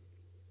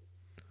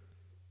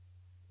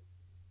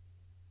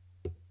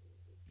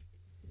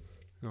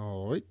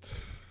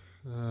 Alright.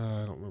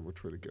 I don't remember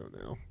which way to go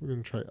now. We're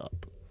going to try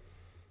up.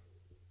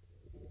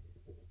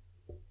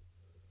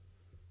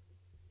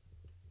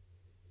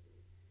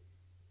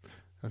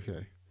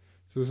 Okay.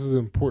 So this is the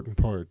important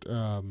part.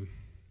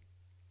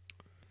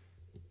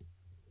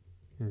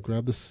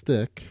 Grab the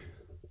stick.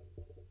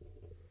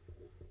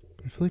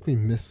 I feel like we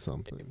missed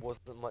something. It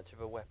wasn't much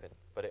of a weapon,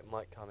 but it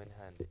might come in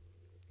handy.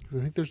 'Cause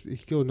I think there's,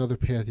 if you go another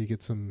path, you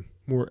get some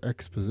more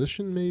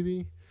exposition,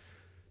 maybe?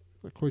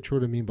 Not quite sure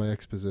what I mean by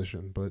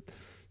exposition, but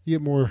you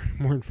get more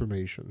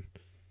information.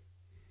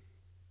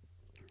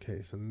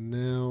 Okay, so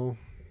now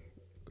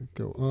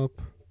go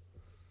up.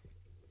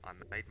 I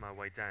made my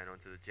way down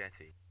onto the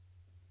jetty.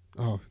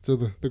 Oh, so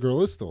the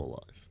girl is still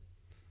alive.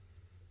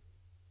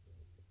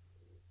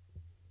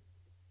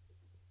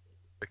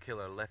 The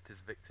killer left his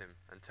victim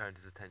and turned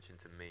his attention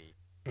to me.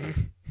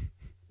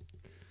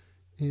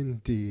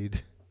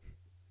 Indeed.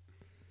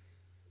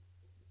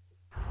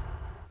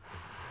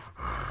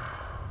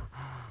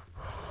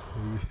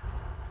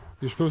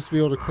 You're supposed to be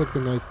able to click the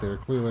knife there.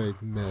 Clearly I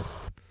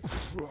missed.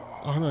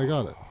 Oh no, I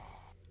got it.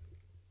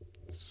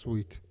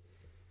 Sweet.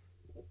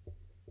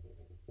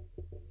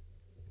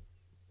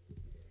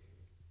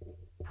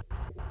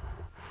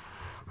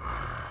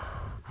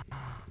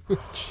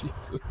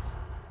 Jesus.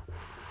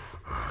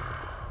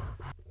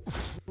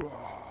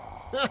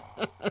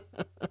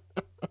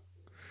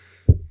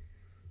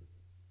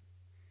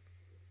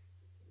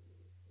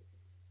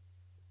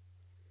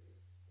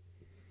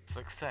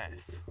 Success.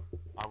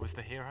 I was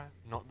the hero,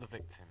 not the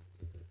victim.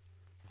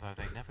 Though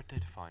they never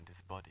did find his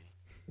body.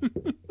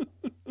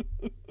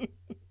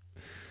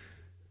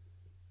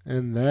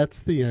 And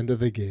that's the end of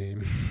the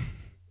game.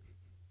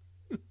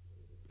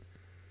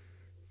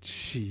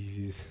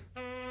 Jeez.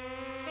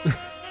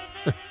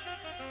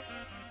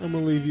 I'm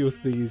gonna leave you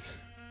with this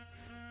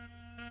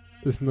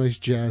nice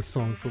jazz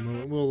song for a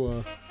moment.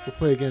 We'll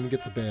play again and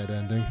get the bad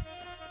ending.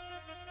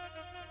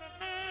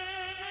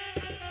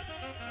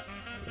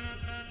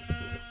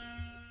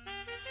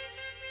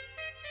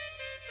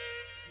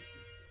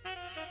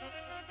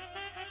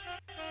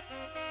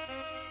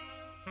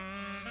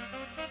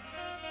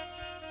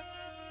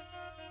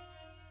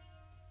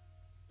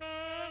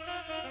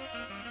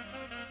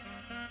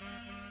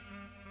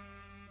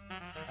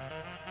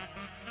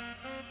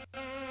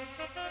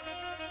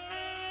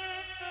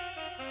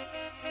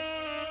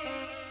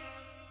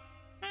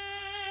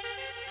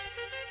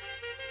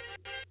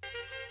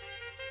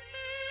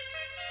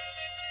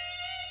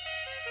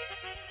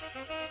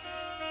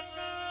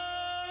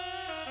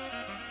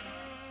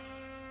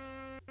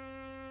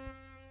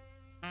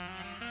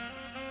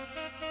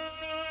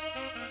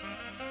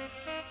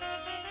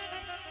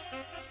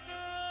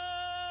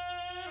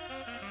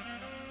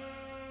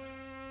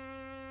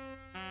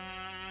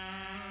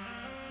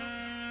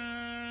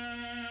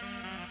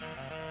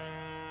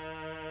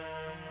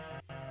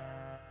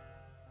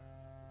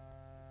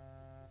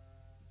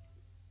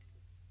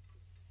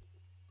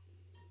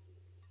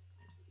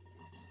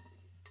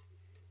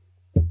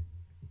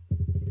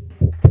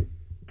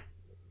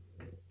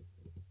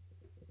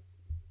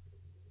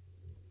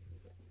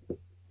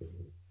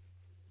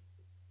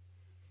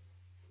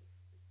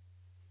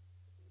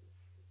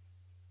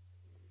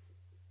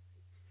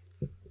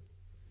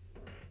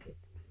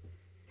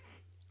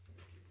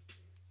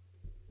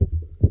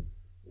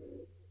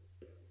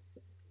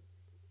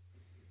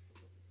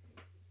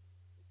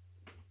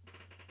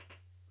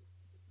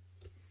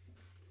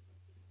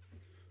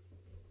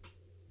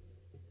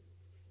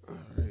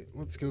 Alright,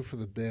 let's go for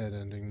the bad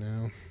ending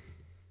now.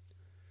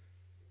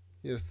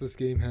 Yes, this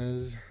game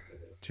has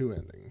 2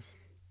 endings.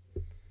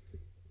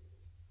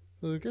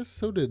 Well, I guess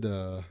so did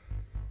the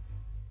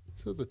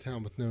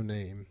Town with No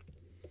Name.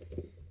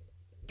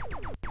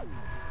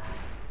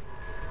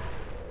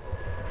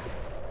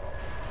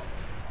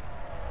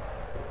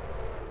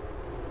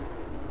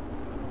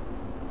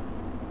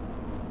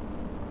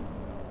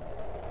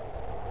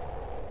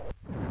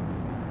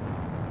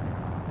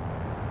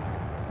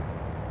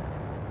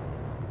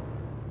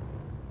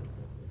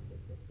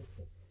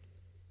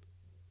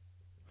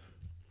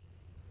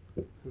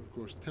 So, of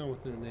course, Town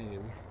with No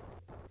Name,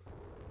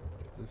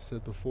 as I've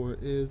said before,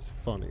 is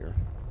funnier.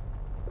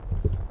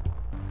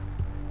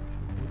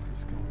 What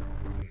is going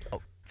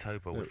on?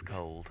 October was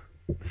cold.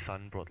 The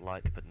sun brought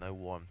light but no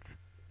warmth,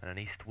 and an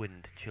east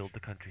wind chilled the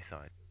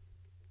countryside.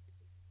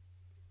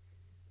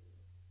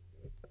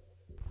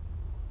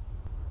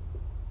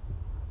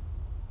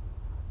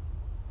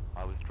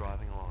 I was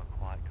driving along a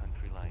quiet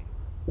country lane.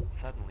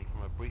 Suddenly,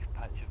 from a brief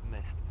patch of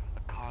mist,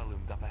 a car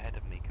loomed up ahead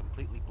of me,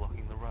 completely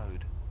blocking the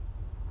road.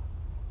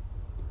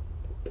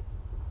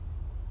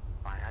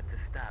 I had to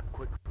stab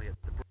quickly at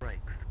the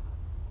brakes.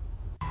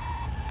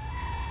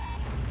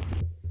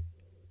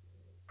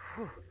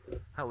 Phew,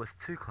 that was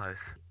too close.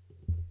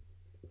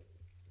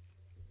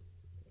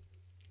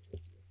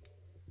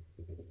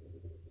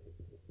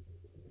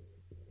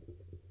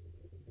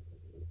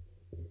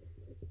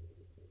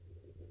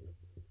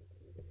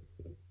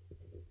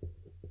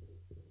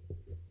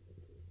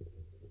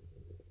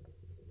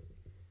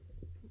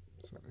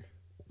 Sorry.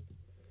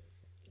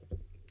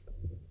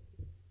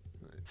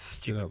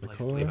 Stupid out of the place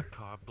to leave a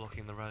car. car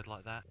blocking the road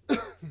like that.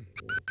 That's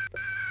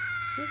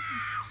a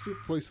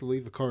stupid place to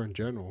leave a car in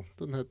general.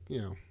 Doesn't have,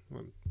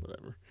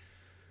 whatever.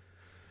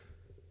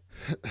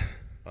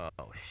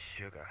 Oh,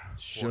 sugar.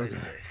 Sugar. What is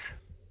this?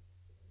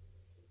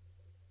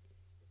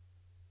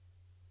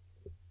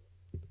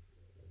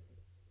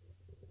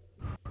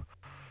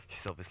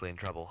 She's obviously in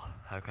trouble.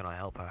 How can I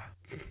help her?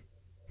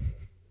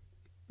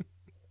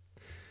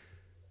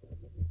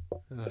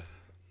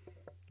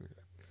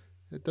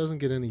 It doesn't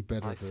get any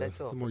better I set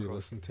the off more you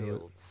across listen the to it.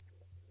 fields.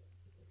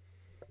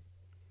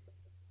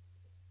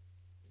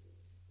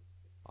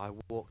 I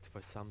walked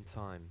for some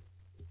time,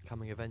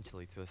 coming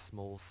eventually to a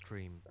small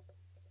stream.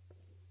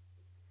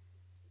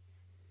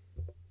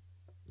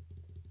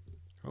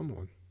 Come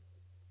on.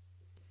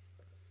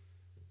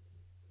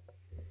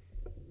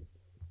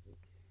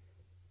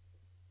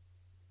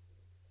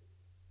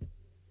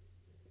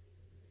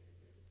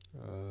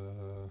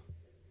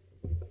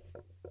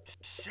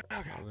 Sugar!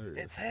 Oh, there he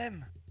It's is.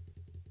 him!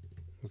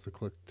 Must have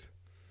clicked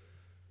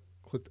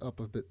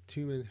up a bit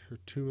too many,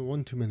 or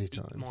one too many Eat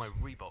times. my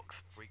Reeboks,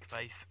 freak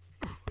face.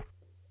 Right,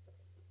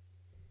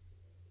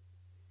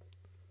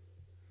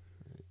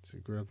 so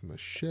grab the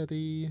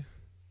machete.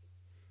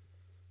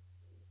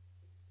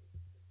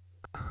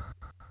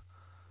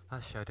 I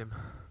showed him.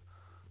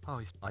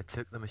 Oh, I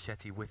took the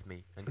machete with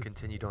me and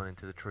continued on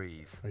into the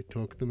trees. I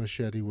took the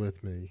machete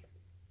with me.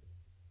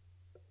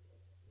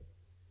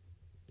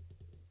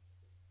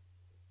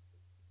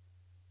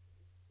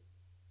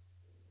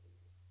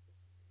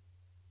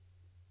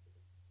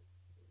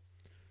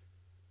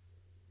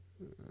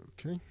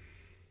 Okay.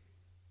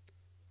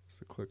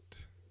 So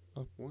clicked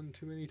up one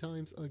too many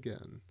times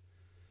again.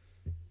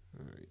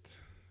 Alright.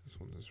 This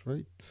one is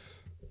right.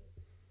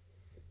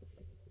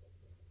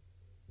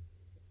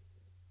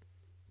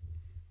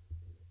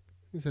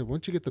 Like I said,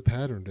 once you get the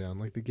pattern down,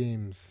 like the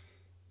game's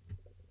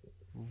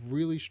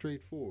really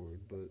straightforward,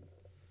 but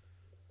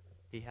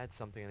He had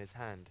something in his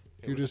hand.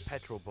 if It was a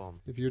petrol bomb.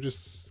 If you're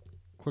just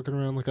clicking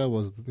around like I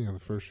was, the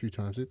first few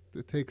times, it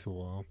takes a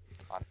while.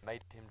 I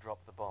made him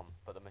drop the bomb,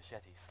 but the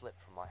machete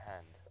slipped from my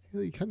hand.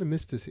 Yeah, he kind of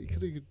missed his. He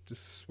could have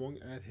just swung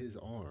at his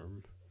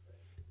arm,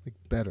 like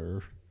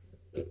better.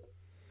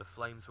 The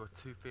flames were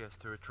too fierce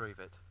to retrieve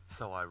it,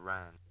 so I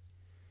ran.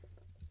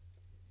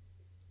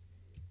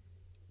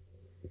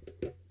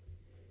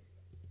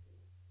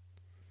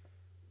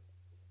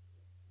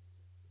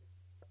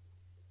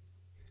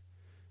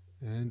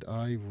 And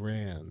I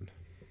ran.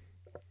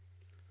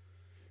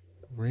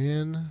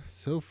 Ran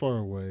so far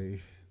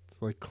away.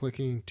 It's like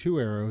clicking two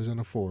arrows in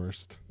a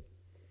forest.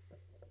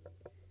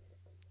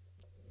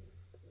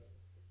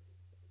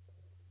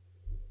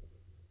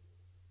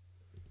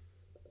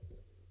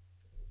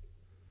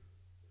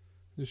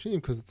 It's a shame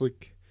because it's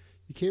like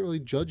you can't really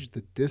judge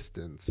the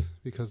distance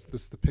because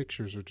the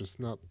pictures are just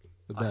not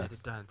the I headed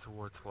best. down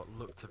towards what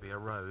looked to be a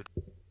road.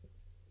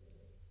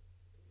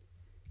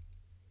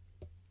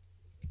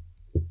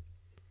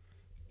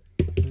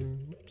 Okay,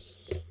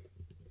 whoops.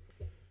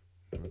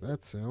 Know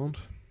that sound.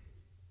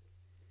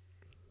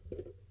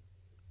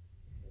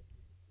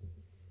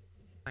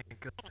 Thank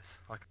goodness,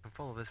 I can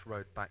follow this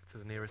road back to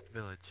the nearest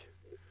village.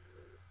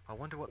 I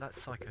wonder what that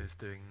psycho's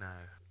doing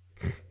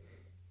now.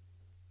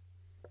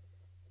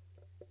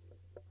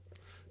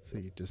 So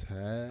you just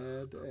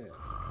had to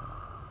ask.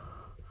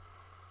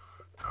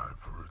 Time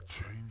for a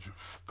change of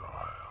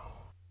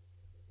style.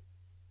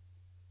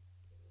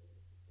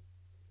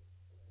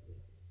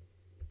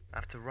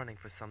 After running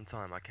for some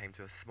time, I came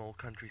to a small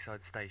countryside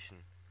station.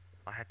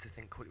 I had to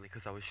think quickly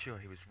because I was sure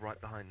he was right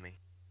behind me.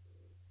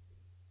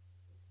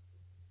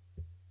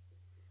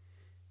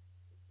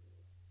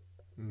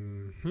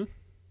 Mm-hmm.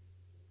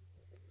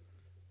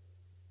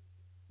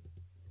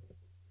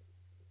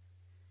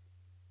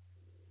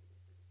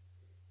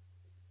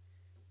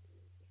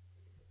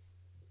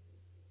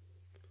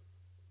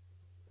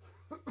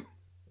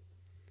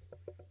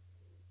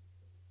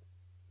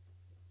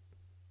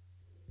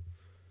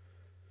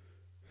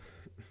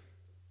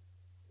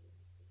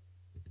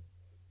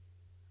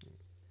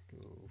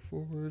 Go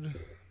forward.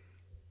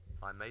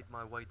 I made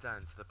my way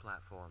down to the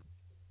platform.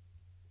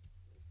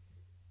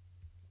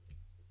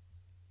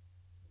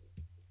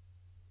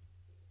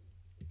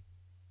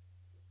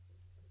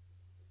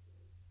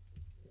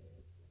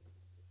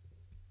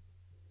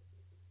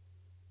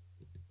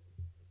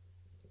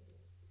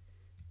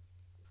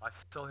 I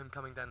saw him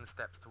coming down the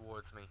steps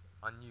towards me.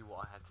 I knew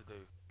what I had to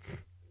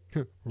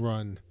do.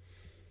 Run.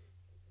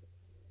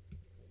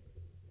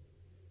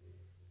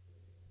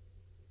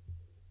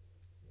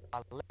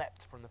 I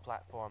leapt from the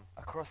platform,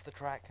 across the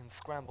track and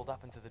scrambled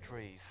up into the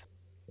trees.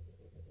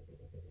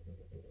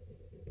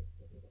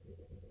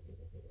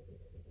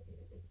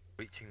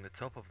 Reaching the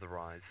top of the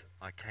rise,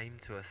 I came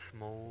to a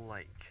small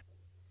lake.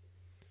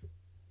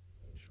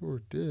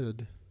 Sure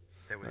did.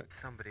 There was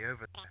somebody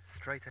over there,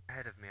 straight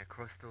ahead of me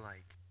across the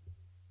lake.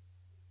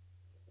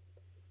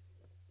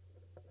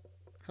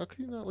 How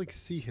can you not, like,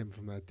 see him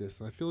from that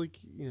distance? I feel like,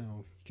 you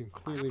know, you can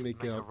clearly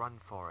make a out run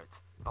for it,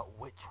 but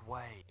which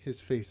way?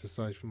 his face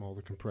aside from all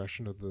the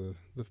compression of the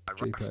I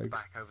rushed JPEGs.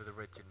 back over the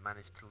ridge and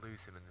managed to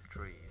lose him in the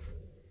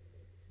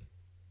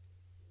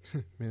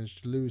trees.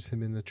 Managed to lose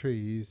him in the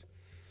trees.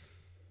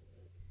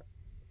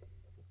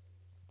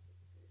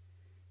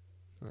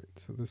 Alright,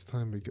 so this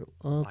time we go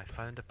up. I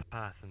found a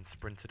path and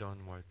sprinted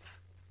onwards.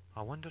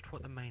 I wondered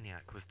what the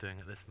maniac was doing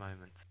at this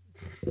moment.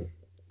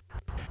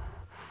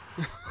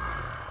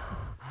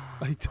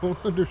 I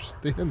don't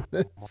understand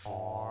this.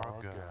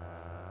 Morgan.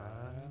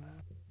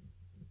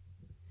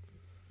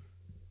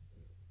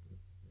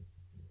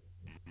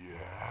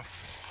 Yes.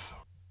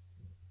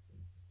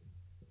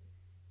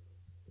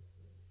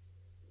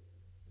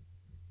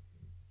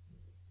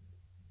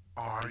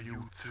 Are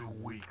you too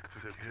weak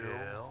to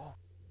kill?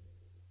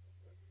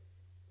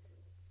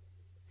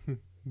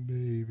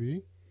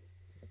 Maybe.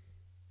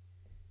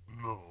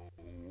 No.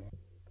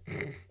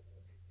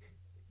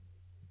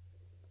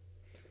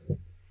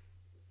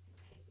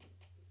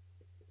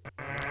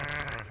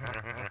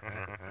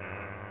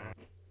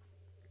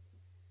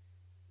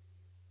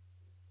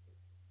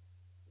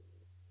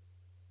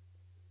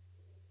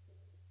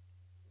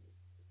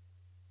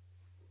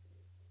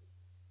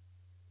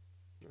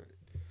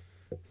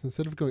 So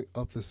instead of going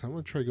up this time, I'm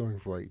going to try going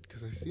right,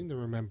 because I seem to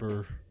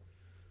remember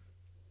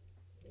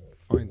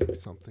finding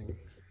something.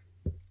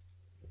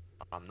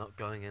 I'm not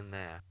going in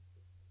there.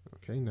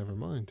 Okay, never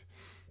mind.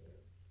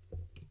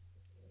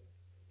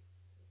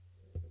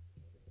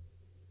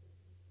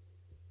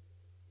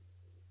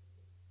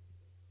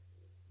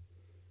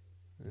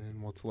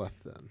 And what's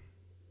left then?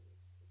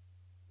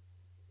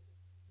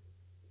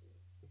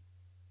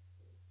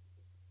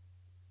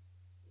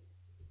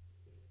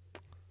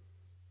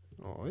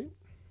 Alright.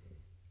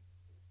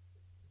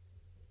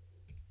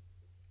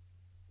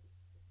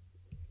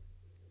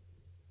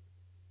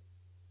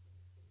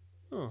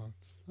 Oh,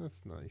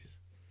 that's nice.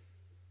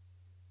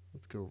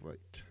 Let's go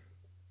right.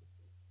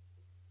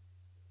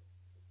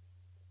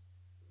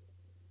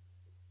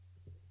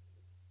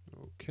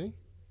 Okay.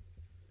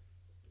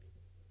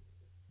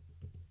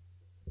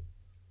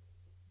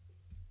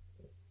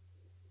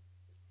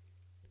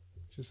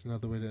 Just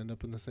another way to end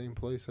up in the same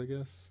place, I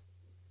guess.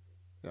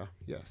 Yeah,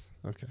 yes.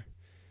 Okay.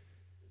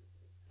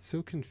 It's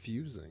so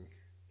confusing.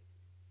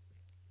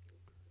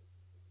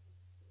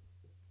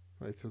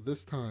 Alright, so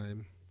this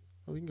time,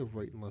 oh, we can go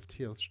right and left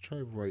here. Let's try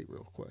right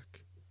real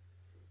quick.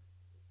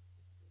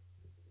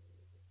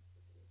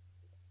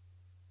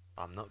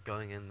 I'm not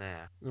going in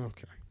there.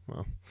 Okay,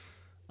 well,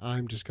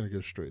 I'm just going to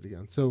go straight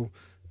again. So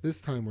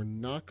this time we're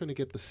not going to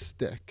get the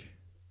stick,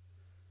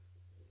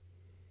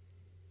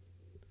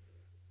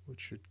 which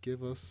should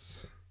give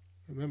us,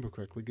 if I remember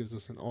correctly, gives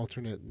us an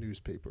alternate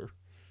newspaper,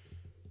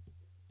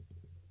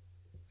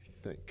 I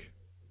think.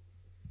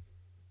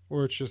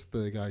 Or it's just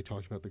the guy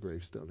talking about the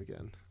gravestone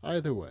again.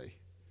 Either way,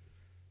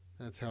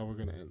 that's how we're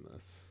going to end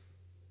this.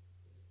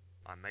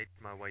 I made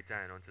my way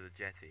down onto the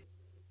jetty.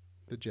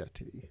 The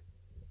jetty.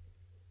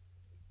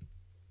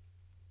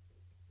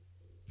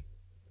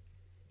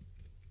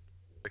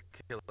 The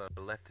killer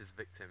left his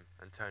victim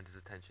and turned his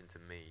attention to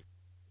me.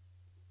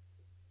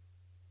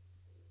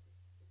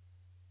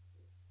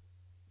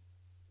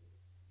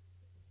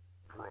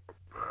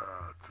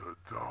 Prepare to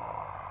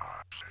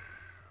die.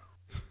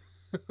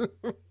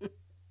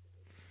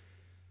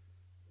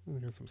 We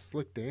got some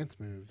slick dance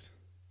moves.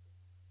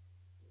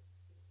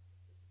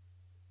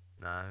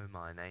 No,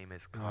 my name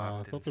is I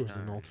carved thought in there was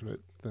an stone.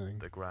 alternate thing.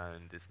 The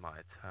ground is my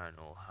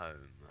eternal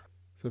home.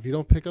 So if you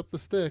don't pick up the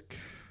stick,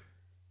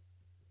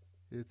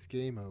 it's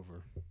game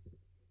over.